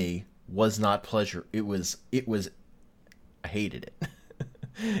gave me was not pleasure. It was I hated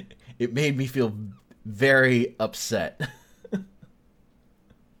it. It made me feel very upset.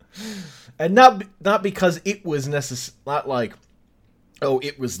 And not because it was not like, oh,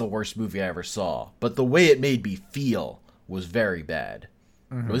 it was the worst movie I ever saw, but the way it made me feel was very bad.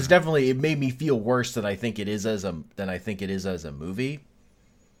 It was definitely, it made me feel worse than I think it is as a movie.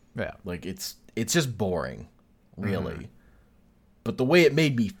 Yeah. Like it's just boring, really. But the way it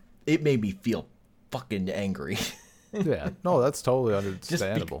made me feel fucking angry. Yeah. No, that's totally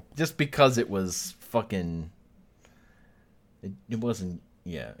understandable. Just because it was fucking it wasn't,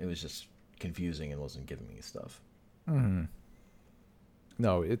 it was just confusing and wasn't giving me stuff.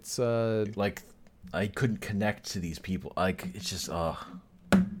 No, it's like I couldn't connect to these people. Like, it's just I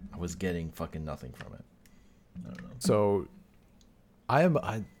was getting fucking nothing from it. I don't know. So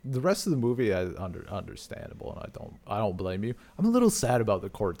the rest of the movie is understandable, and I don't blame you. I'm a little sad about the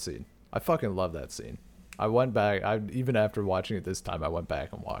court scene. I fucking love that scene. I went back. I even after watching it this time, I went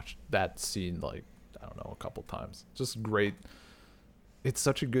back and watched that scene like I don't know a couple times. Just great. It's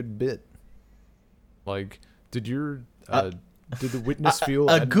such a good bit. Like, did the witness feel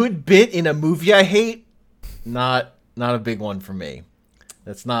a good bit in a movie I hate? Not a big one for me.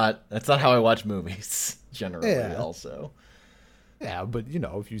 That's not how I watch movies generally. Yeah. Also, Yeah, but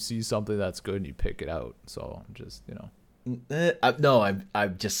if you see something that's good, you pick it out. So I'm just no,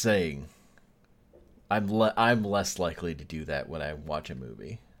 I'm just saying. I'm less likely to do that when I watch a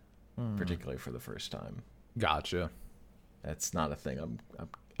movie, particularly for the first time. Gotcha. That's not a thing.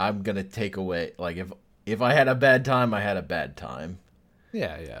 I'm gonna take away. Like if I had a bad time, I had a bad time.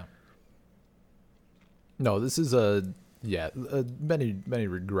 Yeah. No, this is many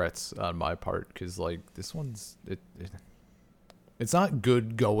regrets on my part because like this one's it's not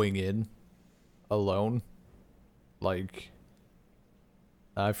good going in alone. Like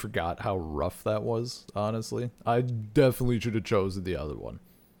I forgot how rough that was. Honestly, I definitely should have chosen the other one.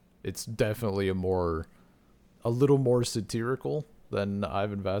 It's definitely a little more satirical than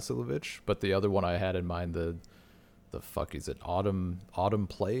Ivan Vasilovich, but the other one I had in mind, the fuck is it? Autumn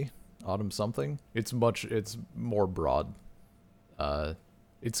Play? Autumn something? It's more broad.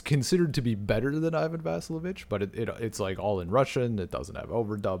 It's considered to be better than Ivan Vasilovich, but it's like all in Russian. It doesn't have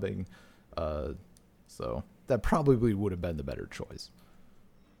overdubbing. So that probably would have been the better choice.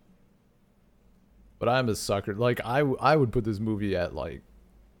 But I'm a sucker. Like I would put this movie at like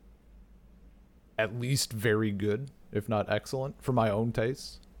at least very good, if not excellent, for my own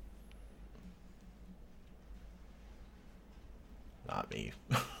taste. Not me.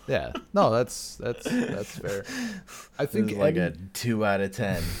 Yeah, no, that's fair. I think This is like a 2 out of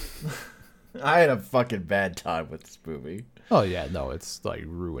 10. I had a fucking bad time with this movie. Oh yeah, no, it's like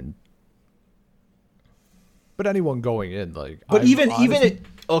ruined. But anyone going in, like, but even if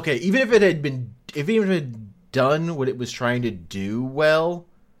it had done what it was trying to do well,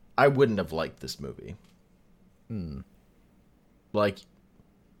 I wouldn't have liked this movie. Like,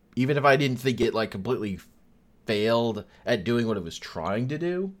 even if I didn't think it like completely failed at doing what it was trying to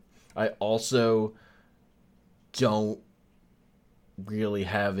do, I also don't really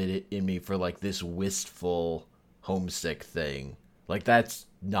have it in me for like this wistful homesick thing. Like that's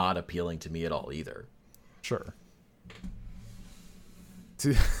not appealing to me at all either. Sure.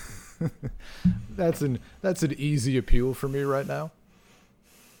 That's an easy appeal for me right now.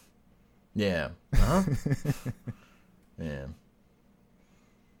 Yeah. Huh? Yeah.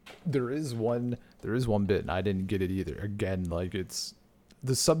 There is one bit, and I didn't get it either. Again, like it's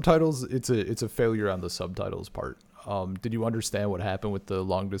the subtitles. It's a failure on the subtitles part. Did you understand what happened with the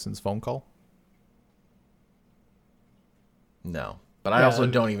long distance phone call? No, but I also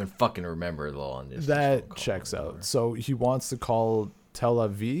don't even fucking remember the long distance phone That call checks anymore. out. So he wants to call Tel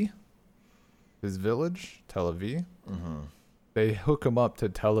Aviv, his village, Tel Aviv. Mm-hmm. They hook him up to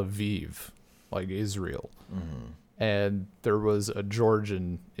Tel Aviv, like Israel. Mm-hmm. And there was a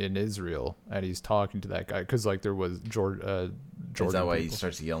Georgian in Israel, and he's talking to that guy because like there was Georgian. Is that why he people.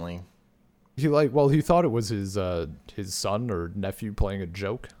 starts yelling? He he thought it was his son or nephew playing a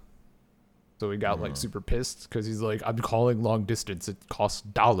joke, so he got like super pissed because he's like, I'm calling long distance. It costs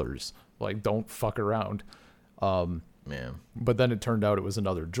dollars. Like, don't fuck around. Man. But then it turned out it was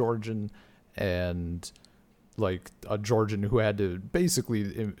another Georgian, and like a Georgian who had to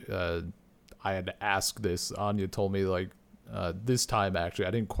basically. I had to ask this. Anya told me like this time actually I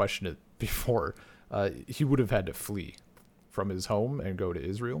didn't question it before. He would have had to flee from his home and go to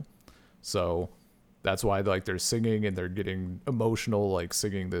Israel. So that's why like they're singing and they're getting emotional, like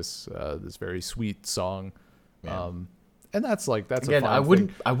singing this this very sweet song. Yeah. And that's Again, a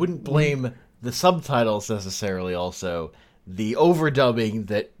fine I wouldn't blame the subtitles necessarily. Also, the overdubbing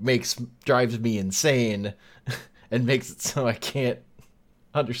that drives me insane and makes it so I can't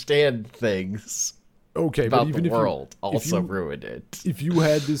understand things. Okay, about but even the if world also you, ruined it. If you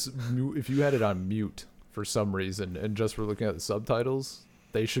had it on mute for some reason and just were looking at the subtitles,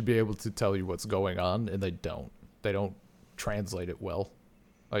 they should be able to tell you what's going on, and they don't. They don't translate it well.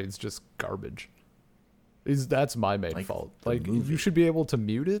 Like, it's just garbage. That's my main fault. Like, you should be able to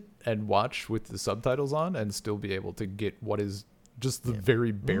mute it and watch with the subtitles on and still be able to get what is just the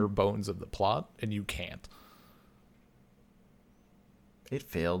very bare bones of the plot, and you can't. It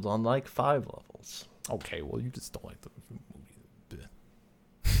failed on like 5 levels. Okay, well, you just don't like the movie.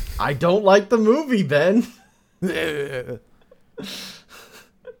 I don't like the movie, Ben.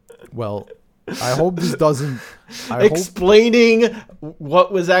 Well, I hope this doesn't... Explaining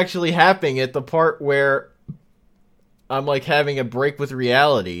what was actually happening at the part where I'm like having a break with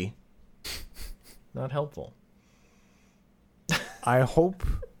reality. Not helpful. I hope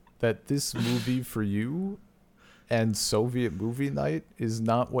that this movie for you and Soviet movie night is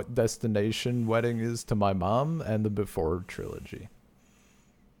not what Destination Wedding is to my mom and the Before trilogy.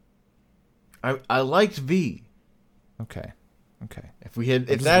 I liked V. Okay. If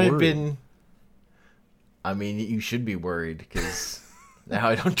that had been, I mean, you should be worried because now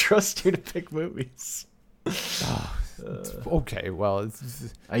I don't trust you to pick movies. Okay, well,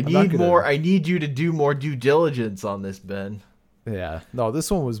 I need you to do more due diligence on this, Ben. Yeah, no,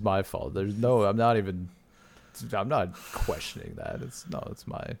 this one was my fault. I'm not questioning that. It's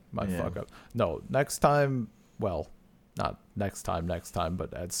my fuck up. No, next time, well, not next time,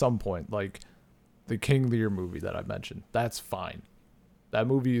 but at some point, like the King Lear movie that I mentioned, that's fine. That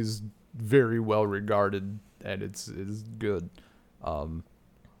movie is very well regarded and it's good. Or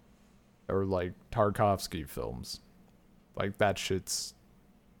like Tarkovsky films. Like that shit's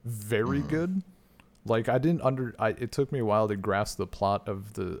very good. Like it took me a while to grasp the plot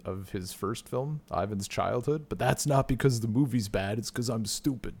of his first film, Ivan's Childhood, but that's not because the movie's bad, it's because I'm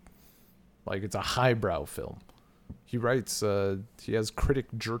stupid. Like it's a highbrow film. He has critic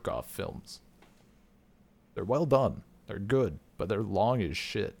jerk-off films. They're well done. They're good, but they're long as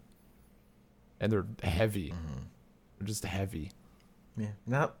shit. And they're heavy. They're just heavy. Yeah,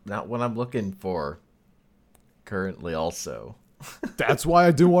 not what I'm looking for currently also. That's why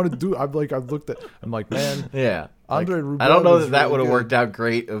I didn't want to do. I'm like, man. Yeah. Andre Rubel I don't know that really would have good. worked out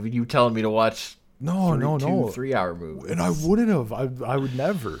great of you telling me to watch No. 3-hour movies. And I wouldn't have. I would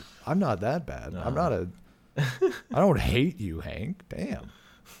never. I'm not that bad. No. I'm not a. I don't hate you, Hank. Damn.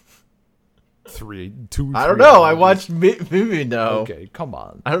 2. I don't know. I watched movie now. Okay, come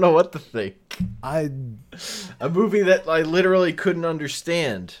on. I don't know what to think. A movie that I literally couldn't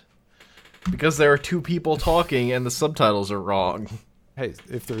understand because there are 2 people talking and the subtitles are wrong. Hey,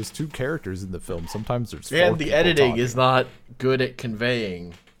 if there's 2 characters in the film, sometimes there's 4 And the people editing talking. is not good at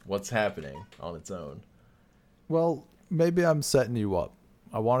conveying what's happening on its own. Well, maybe I'm setting you up.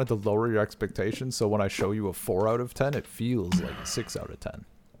 I wanted to lower your expectations, so when I show you a 4 out of 10, it feels like a 6 out of 10.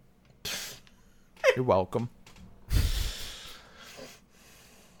 You're welcome.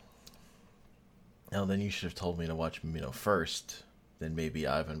 Now, then you should have told me to watch, first. Then maybe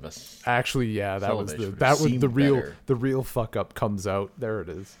Ivan Actually, yeah, that was seemed the real better. the real fuck up comes out. There it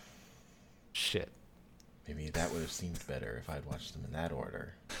is. Shit. Maybe that would have seemed better if I'd watched them in that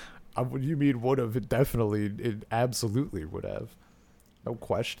order. You mean would have? It absolutely would have. No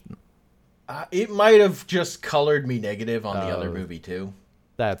question. It might have just colored me negative on the other movie too.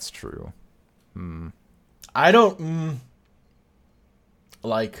 That's true. I don't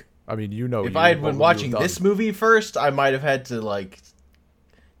like. I mean, if I had been watching this movie first, I might have had to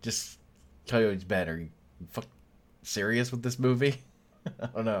just tell you it's bad. Are you serious with this movie? I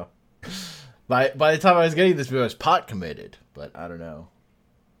don't know. By the time I was getting this movie, I was pot committed, but I don't know.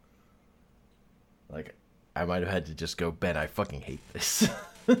 Like, I might have had to just go, Ben, I fucking hate this.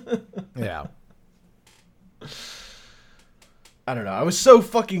 Yeah. I don't know. I was so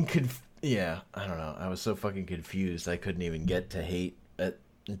fucking I don't know. I was so fucking confused. I couldn't even get to hate it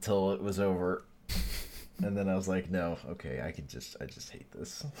until it was over. And then I was like, no, okay, I just hate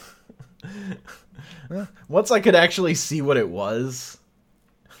this. Once I could actually see what it was.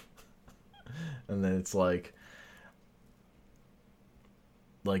 And then it's like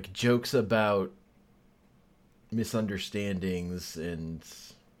jokes about misunderstandings and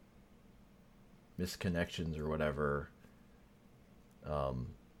misconnections or whatever,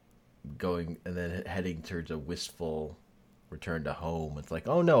 going and then heading towards a wistful return to home. It's like,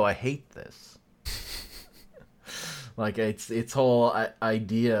 oh no, I hate this. Like its whole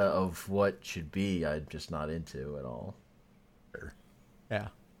idea of what should be, I'm just not into at all. Yeah.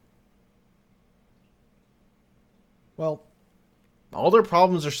 Well, all their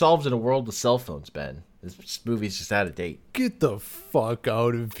problems are solved in a world with cell phones, Ben. This movie's just out of date. get the fuck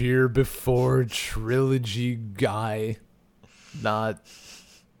out of here Before trilogy guy. Not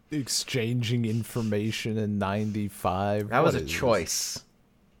exchanging information in 95. That was What a is choice.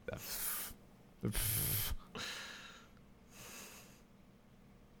 this?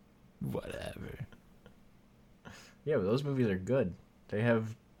 Whatever. Yeah, but those movies are good. They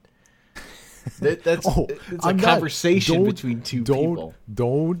have. It's a I'm not- conversation don't- between two people.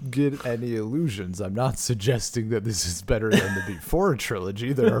 Don't get any illusions. I'm not suggesting that this is better than the Before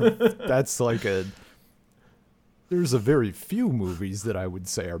trilogy. There's a very few movies that I would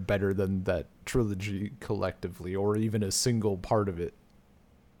say are better than that trilogy collectively, or even a single part of it.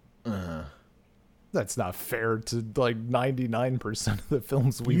 That's not fair to 99% of the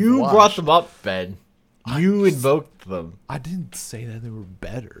films we've You watched. brought them up, Ben. You invoked them. I didn't say that they were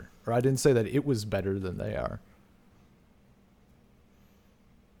better, or I didn't say that it was better than they are.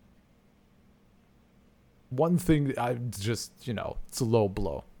 one thing I just, it's a low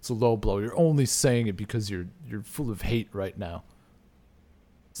blow. It's a low blow. You're only saying it because you're full of hate right now.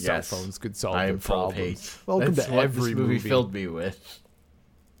 Yes, cell phones could solve I your am full of problems. hate. Welcome That's to what every this movie filled me with.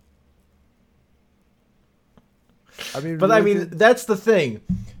 I mean, that's the thing.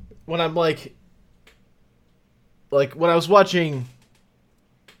 When I'm like when I was watching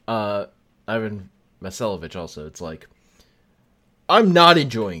Ivan Vaselovich also, it's like I'm not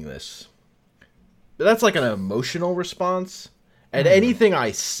enjoying this. But that's like an emotional response. And anything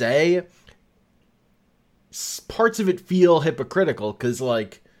I say, parts of it feel hypocritical because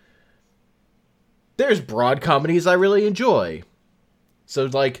like there's broad comedies I really enjoy. So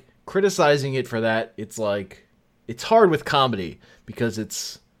like criticizing it for that, it's like it's hard with comedy because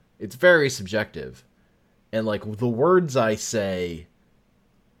it's very subjective. And like the words I say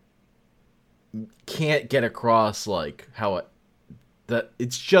can't get across like how I'm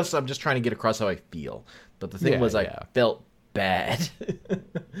just trying to get across how I feel. But the thing was I felt bad.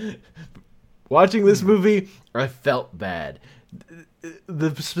 Watching this movie, I felt bad.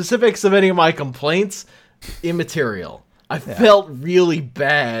 The specifics of any of my complaints, immaterial. I felt really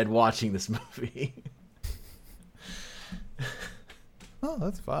bad watching this movie. Oh,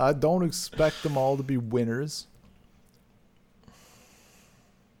 that's fine. I don't expect them all to be winners.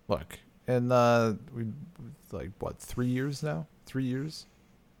 Look, and we like what, 3 years now? 3 years?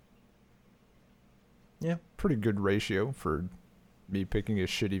 Yeah, pretty good ratio for me picking a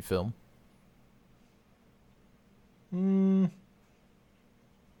shitty film.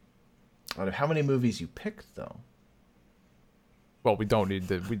 Out of how many movies you picked, though? Well, we don't need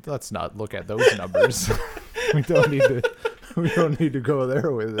to. Let's not look at those numbers. We don't need to go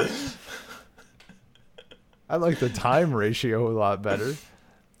there with it. I like the time ratio a lot better.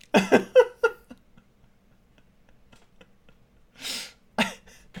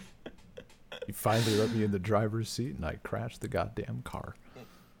 You finally let me in the driver's seat, and I crashed the goddamn car.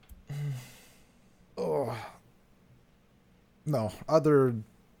 Oh. No,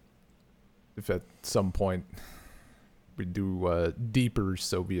 if at some point we do deeper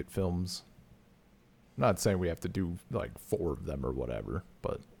Soviet films, I'm not saying we have to do like 4 of them or whatever,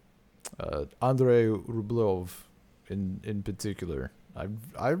 but Andrei Rublev in particular,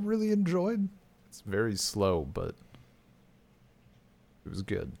 I really enjoyed. It's very slow, but it was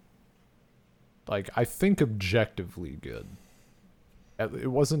good. Like, I think objectively good. It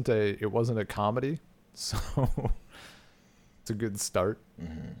wasn't a comedy, so it's a good start.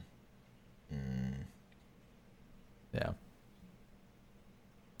 Yeah.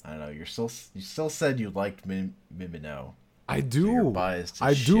 I don't know. You still said you liked Mimino. I do. So you're biased.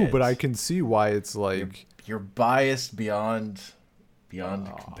 I do, but I can see why it's like you're biased beyond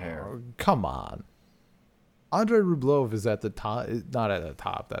compare. Come on. Andrei Rublev is at the top. Not at the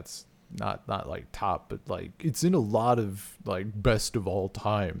top. That's not like top, but like it's in a lot of like best of all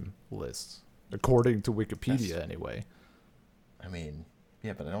time lists, according to Wikipedia anyway. I mean,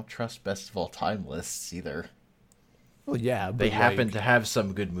 yeah, but I don't trust best of all time lists either. Well, yeah, but they happen to have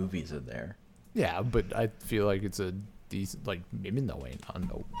some good movies in there. Yeah, but I feel like it's a decent, like, Mimino ain't on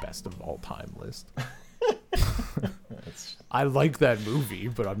no best of all time list. I like that movie,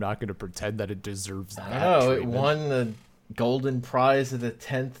 but I'm not going to pretend that it deserves that. I know, it won the Golden Prize at the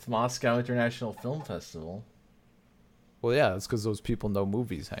 10th Moscow International Film Festival. Well, yeah, that's because those people know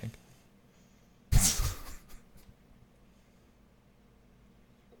movies, Hank.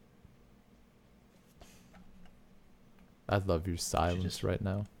 I love your silence right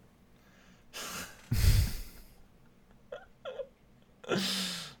now. I'm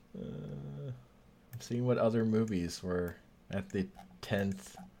seeing what other movies were at the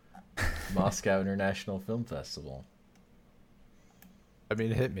 10th Moscow International Film Festival. I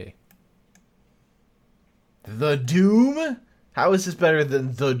mean, hit me. The Doom? How is this better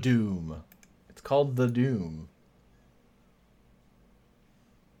than The Doom? It's called The Doom.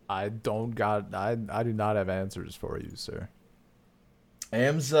 I do not have answers for you, sir.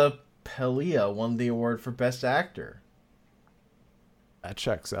 Amza Pelia won the award for Best Actor. That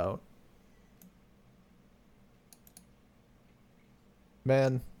checks out.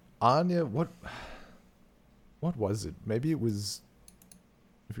 Man, Anya, what was it? Maybe it was,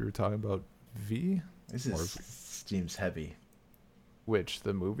 if you were talking about V? This seems heavy. Which,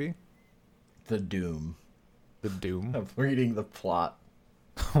 the movie? The Doom. The Doom? I'm reading the plot.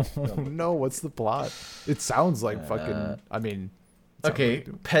 Oh, no, what's the plot? It sounds like fucking, I mean... Okay,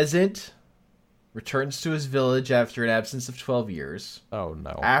 peasant returns to his village after an absence of 12 years. Oh,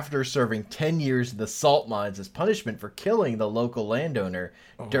 no. After serving 10 years in the salt mines as punishment for killing the local landowner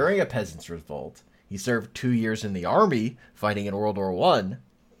during a peasant's revolt. He served 2 years in the army, fighting in World War I.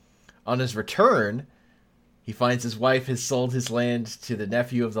 On his return, He finds his wife has sold his land to the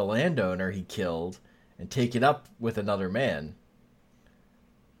nephew of the landowner he killed and taken up with another man.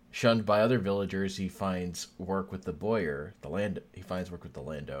 Shunned by other villagers, he finds work with the boyar. He finds work with the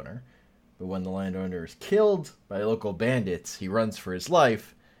landowner. But when the landowner is killed by local bandits, he runs for his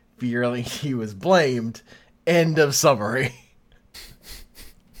life, fearing he was blamed. End of summary.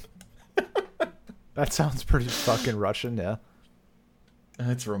 That sounds pretty fucking Russian, yeah.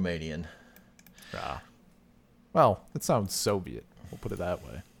 It's Romanian. Ah. Well, it sounds Soviet. We'll put it that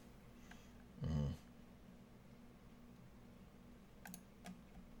way.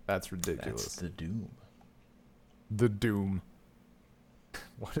 That's ridiculous. That's the Doom. The Doom.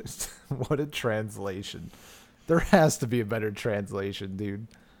 What a translation. There has to be a better translation, dude.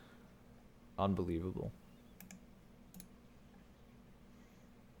 Unbelievable.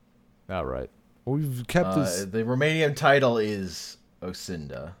 All right. We've kept this. The Romanian title is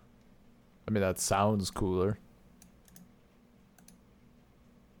Osinda. I mean, that sounds cooler.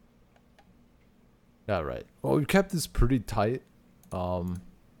 All right. Well, we've kept this pretty tight.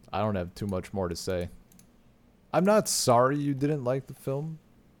 I don't have too much more to say. I'm not sorry you didn't like the film,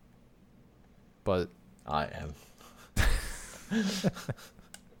 but I am.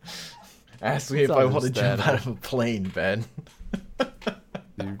 Ask me if I want to jump out of a plane, Ben.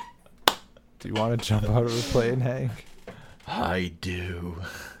 Do you want to jump out of a plane, Hank? I do.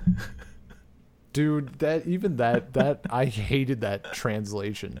 Dude, that I hated that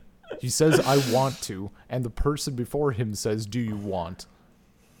translation. He says I want to, and the person before him says, "Do you want?"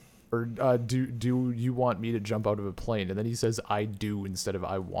 Or do you want me to jump out of a plane? And then he says I do instead of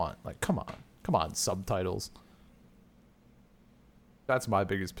I want. Like, come on, subtitles. That's my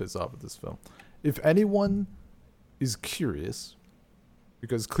biggest piss off with this film. If anyone is curious,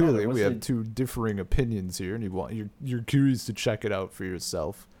 because clearly we have two differing opinions here, and you're curious to check it out for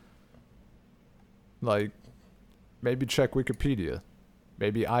yourself. Like, maybe check Wikipedia.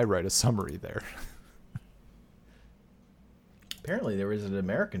 Maybe I write a summary there. Apparently, there was an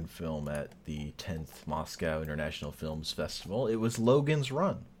American film at the 10th Moscow International Films Festival. It was Logan's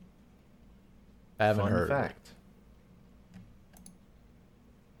Run. I haven't Fun heard fact. of it.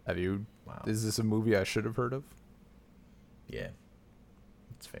 Have you? Wow. Is this a movie I should have heard of? Yeah.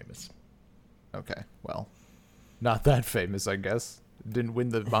 It's famous. Okay, well, not that famous, I guess. Didn't win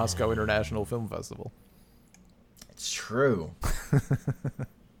the Moscow International Film Festival. It's true.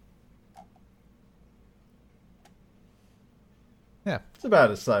 Yeah. It's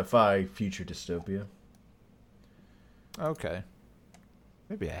about a sci-fi future dystopia. Okay.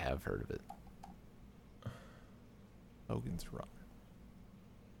 Maybe I have heard of it. Logan's Run.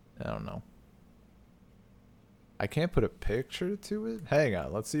 I don't know. I can't put a picture to it. Hang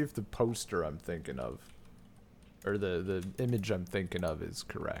on. Let's see if the poster I'm thinking of, or the image I'm thinking of, is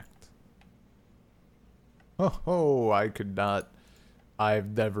correct. Oh, I could not.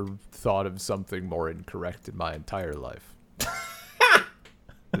 I've never thought of something more incorrect in my entire life.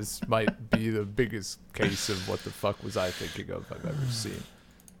 This might be the biggest case of what the fuck was I thinking of I've ever seen.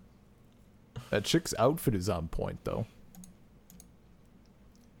 That chick's outfit is on point, though.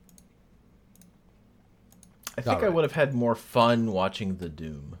 I think I would have had more fun watching The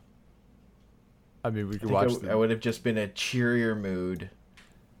Doom. I mean, we could watch. I would have just been in a cheerier mood,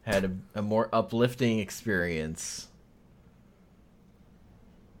 had a more uplifting experience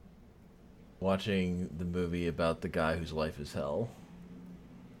watching the movie about the guy whose life is hell.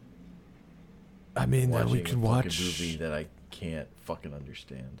 I mean, then we Watching can a watch fucking movie that I can't fucking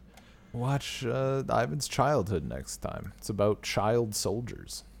understand. Watch Ivan's Childhood next time. It's about child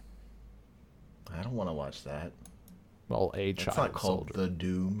soldiers. I don't want to watch that. Well, It's child not called soldier. The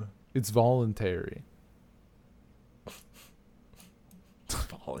Doom. It's voluntary. It's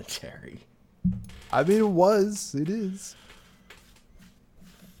voluntary. I mean, it is.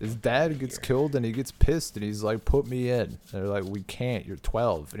 His dad gets killed and he gets pissed and he's like, put me in. And they're like, we can't, you're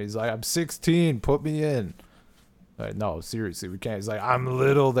 12. And he's like, I'm 16, put me in. Like, no, seriously, we can't. He's like, I'm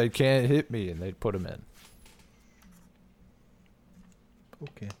little, they can't hit me. And they put him in.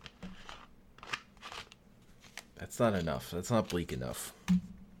 Okay. That's not enough. That's not bleak enough.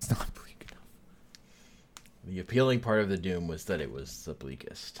 It's not bleak enough. The appealing part of The Doom was that it was the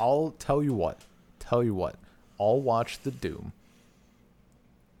bleakest. I'll tell you what. I'll watch The Doom.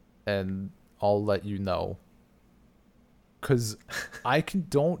 And I'll let you know. Because I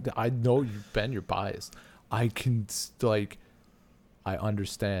know you're biased. I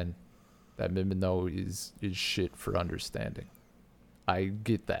understand that Mimino is shit for understanding. I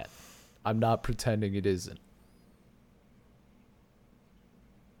get that. I'm not pretending it isn't.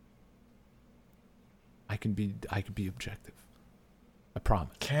 I can be objective. I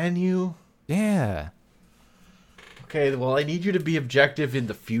promise. Can you? Yeah. Okay, well, I need you to be objective in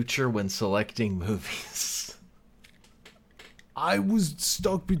the future when selecting movies. I was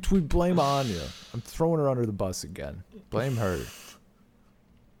stuck between blame Anya. I'm throwing her under the bus again. Blame her.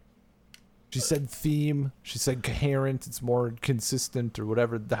 She said theme. She said coherent. It's more consistent or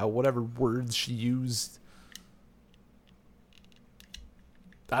whatever words she used.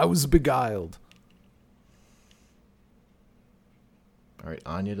 I was beguiled. All right,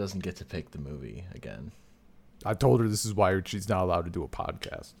 Anya doesn't get to pick the movie again. I told her this is why she's not allowed to do a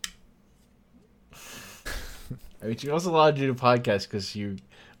podcast. I mean, she wasn't allowed to do a podcast because she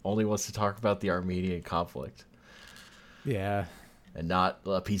only wants to talk about the Armenian conflict. Yeah. And not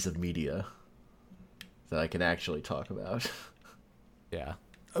a piece of media that I can actually talk about. Yeah.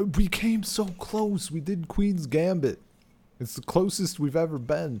 We came so close. We did Queen's Gambit. It's the closest we've ever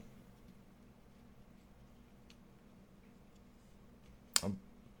been. I'm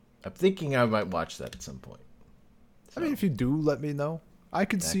thinking I might watch that at some point. So, I mean, if you do, let me know. I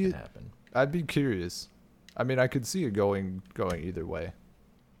could see it. Happen. I'd be curious. I mean, I could see it going either way.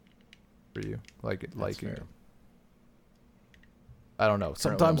 For you, liking it. I don't know.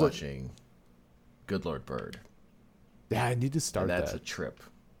 Sometimes I'm watching Good Lord Bird. Yeah, I need to start and that's that. a trip.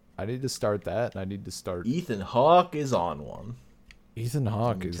 I need to start that, and I need to start. Ethan Hawke is on one. Ethan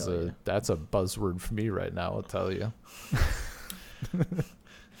Hawke is that's a buzzword for me right now. I'll tell you.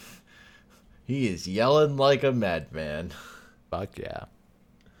 He is yelling like a madman. Fuck yeah.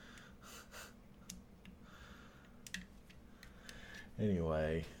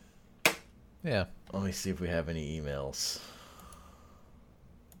 Anyway. Yeah. Let me see if we have any emails.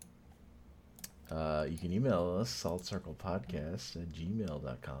 You can email us,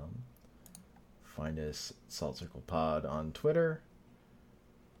 saltcirclepodcast@gmail.com. Find us Salt Circle Pod on Twitter.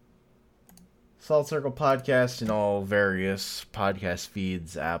 Salt Circle Podcast in all various podcast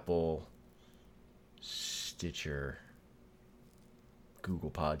feeds, Apple, Stitcher,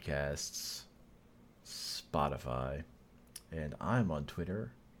 Google Podcasts, Spotify. And I'm on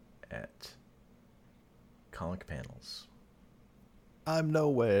Twitter at Comic Panels. I'm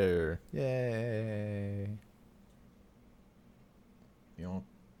nowhere. Yay. You want to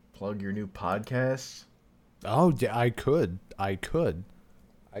plug your new podcast? Oh, yeah, I could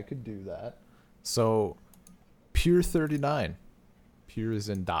do that. So, Pure 39. Pure is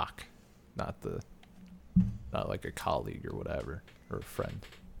in Doc, not like a colleague or whatever, or a friend.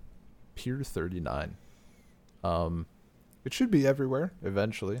 Pure 39. It should be everywhere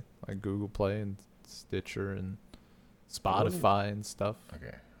eventually, like Google Play and Stitcher and Spotify and stuff.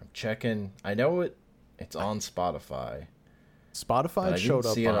 Okay, I'm checking. I know it's on Spotify. Spotify showed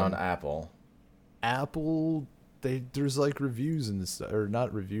up. I didn't see it on Apple. Apple, there's like reviews and stuff, or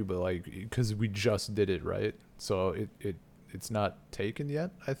not review, but like because we just did it, right? So it's not taken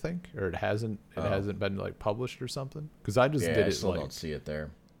yet, I think, or it hasn't been like published or something. Because I just did it. I still don't see it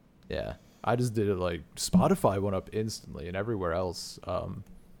there. Yeah, I just did it like Spotify went up instantly, and everywhere else,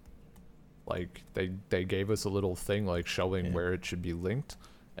 like they gave us a little thing like showing where it should be linked,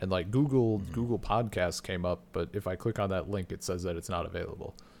 and like Google Podcasts came up, but if I click on that link, it says that it's not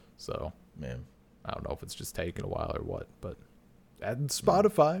available. So man, I don't know if it's just taking a while or what, but add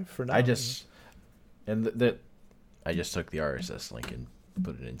Spotify for now. I just took the RSS link and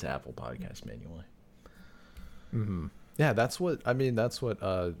put it into Apple Podcasts manually. Mm-hmm. Yeah, that's what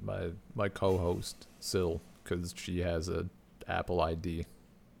my co-host Sil, because she has a Apple ID,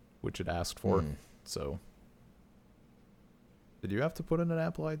 which it asked for. So, did you have to put in an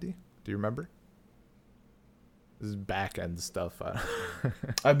Apple ID? Do you remember? This is back end stuff.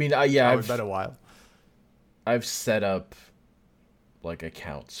 I mean, it's been a while. I've set up like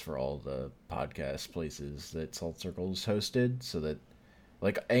accounts for all the podcast places that Salt Circle is hosted, so that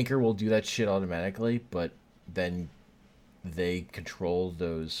like Anchor will do that shit automatically, but then they control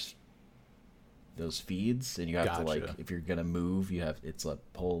those feeds, and you have to like, if you're gonna move, it's a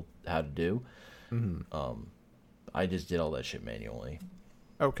whole how to do. Mm-hmm. I just did all that shit manually.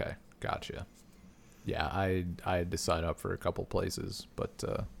 Okay, gotcha. Yeah, I had to sign up for a couple places, but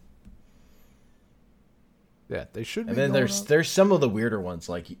yeah, they should. And then there's some of the weirder ones,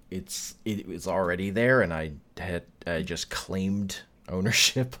 like it's already there, and I just claimed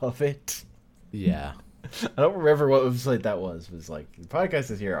ownership of it. Yeah. I don't remember what website that was. It was like, the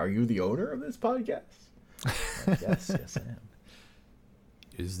podcast is here. Are you the owner of this podcast? Like, yes, I am.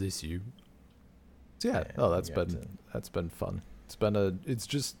 Is this you? So yeah. Oh, that's been fun. It's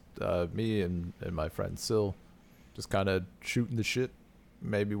just me and my friend Sil, just kind of shooting the shit,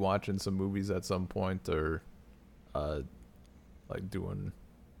 maybe watching some movies at some point, or like doing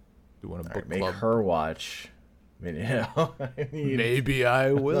a book club. Make her watch I need, Maybe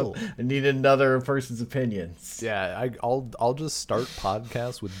I will. I need another person's opinions. Yeah, I'll just start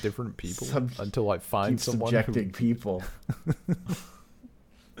podcasts with different people until I find Keep someone subjecting people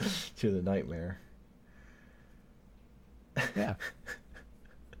to the nightmare. Yeah.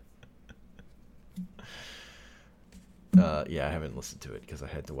 Yeah, I haven't listened to it because I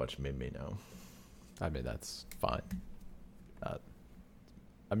had to watch Mid May now. I mean, that's fine.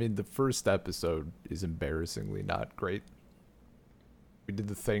 I mean, the first episode is embarrassingly not great. We did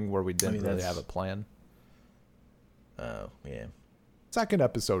the thing where we didn't really have a plan. Oh, yeah. Second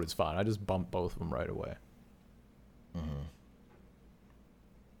episode is fine. I just bumped both of them right away. Mm-hmm.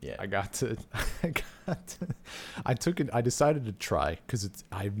 Yeah. I decided to try because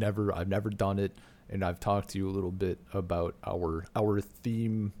I've never done it, and I've talked to you a little bit about our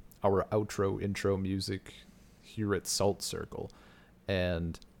theme, our outro intro music here at Salt Circle.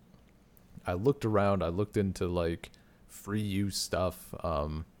 And I looked around, I looked into like free use stuff.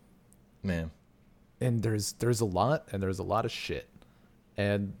 Man. And there's a lot of shit.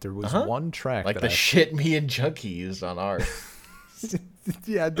 And there was one track like that the shit me and Junkie used on ours.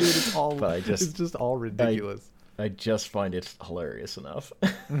 Yeah, dude, it's just all ridiculous. I just find it hilarious enough.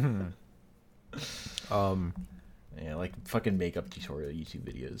 Yeah, like fucking makeup tutorial YouTube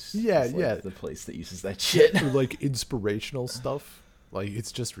videos. Yeah, it's like yeah. the place that uses that shit. Or like inspirational stuff. Like,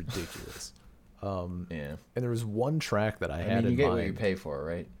 it's just ridiculous. Yeah. And there was one track that I had mean, you in get mind. what you pay for,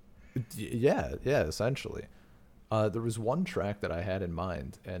 right? Yeah, essentially. There was one track that I had in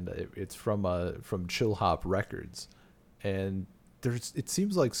mind, and it's from Chill Hop Records. And it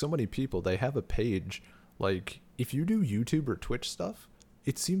seems like so many people, they have a page, like, if you do YouTube or Twitch stuff,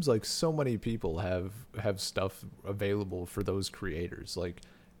 it seems like so many people have stuff available for those creators, like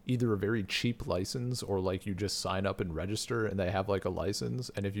either a very cheap license or like you just sign up and register and they have like a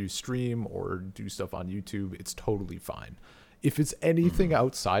license, and if you stream or do stuff on YouTube, it's totally fine. If it's anything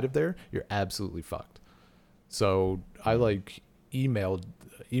outside of there, you're absolutely fucked. So I like emailed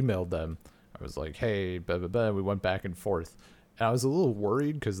them. I was like, hey, blah, blah, blah. We went back and forth, and I was a little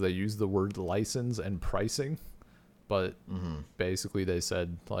worried because they used the word license and pricing. But basically they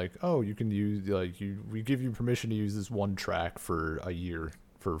said like, oh, you can use, like, we give you permission to use this one track for a year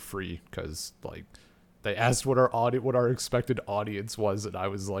for free, because like they asked what our expected audience was, and I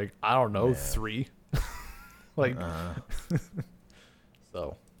was like, I don't know, 3. Like,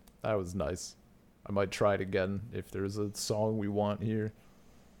 so that was nice. I might try it again if there's a song we want here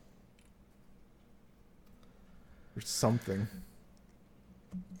or something.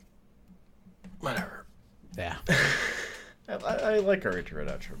 Whatever. Yeah. I like our intro and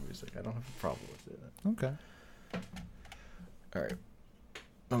outro music. I don't have a problem with it. Okay. All right.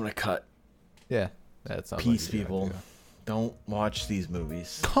 I'm going to cut. Yeah. That sounds Peace, like a good people. idea. Don't watch these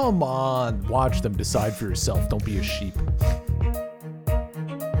movies. Come on. Watch them. Decide for yourself. Don't be a sheep.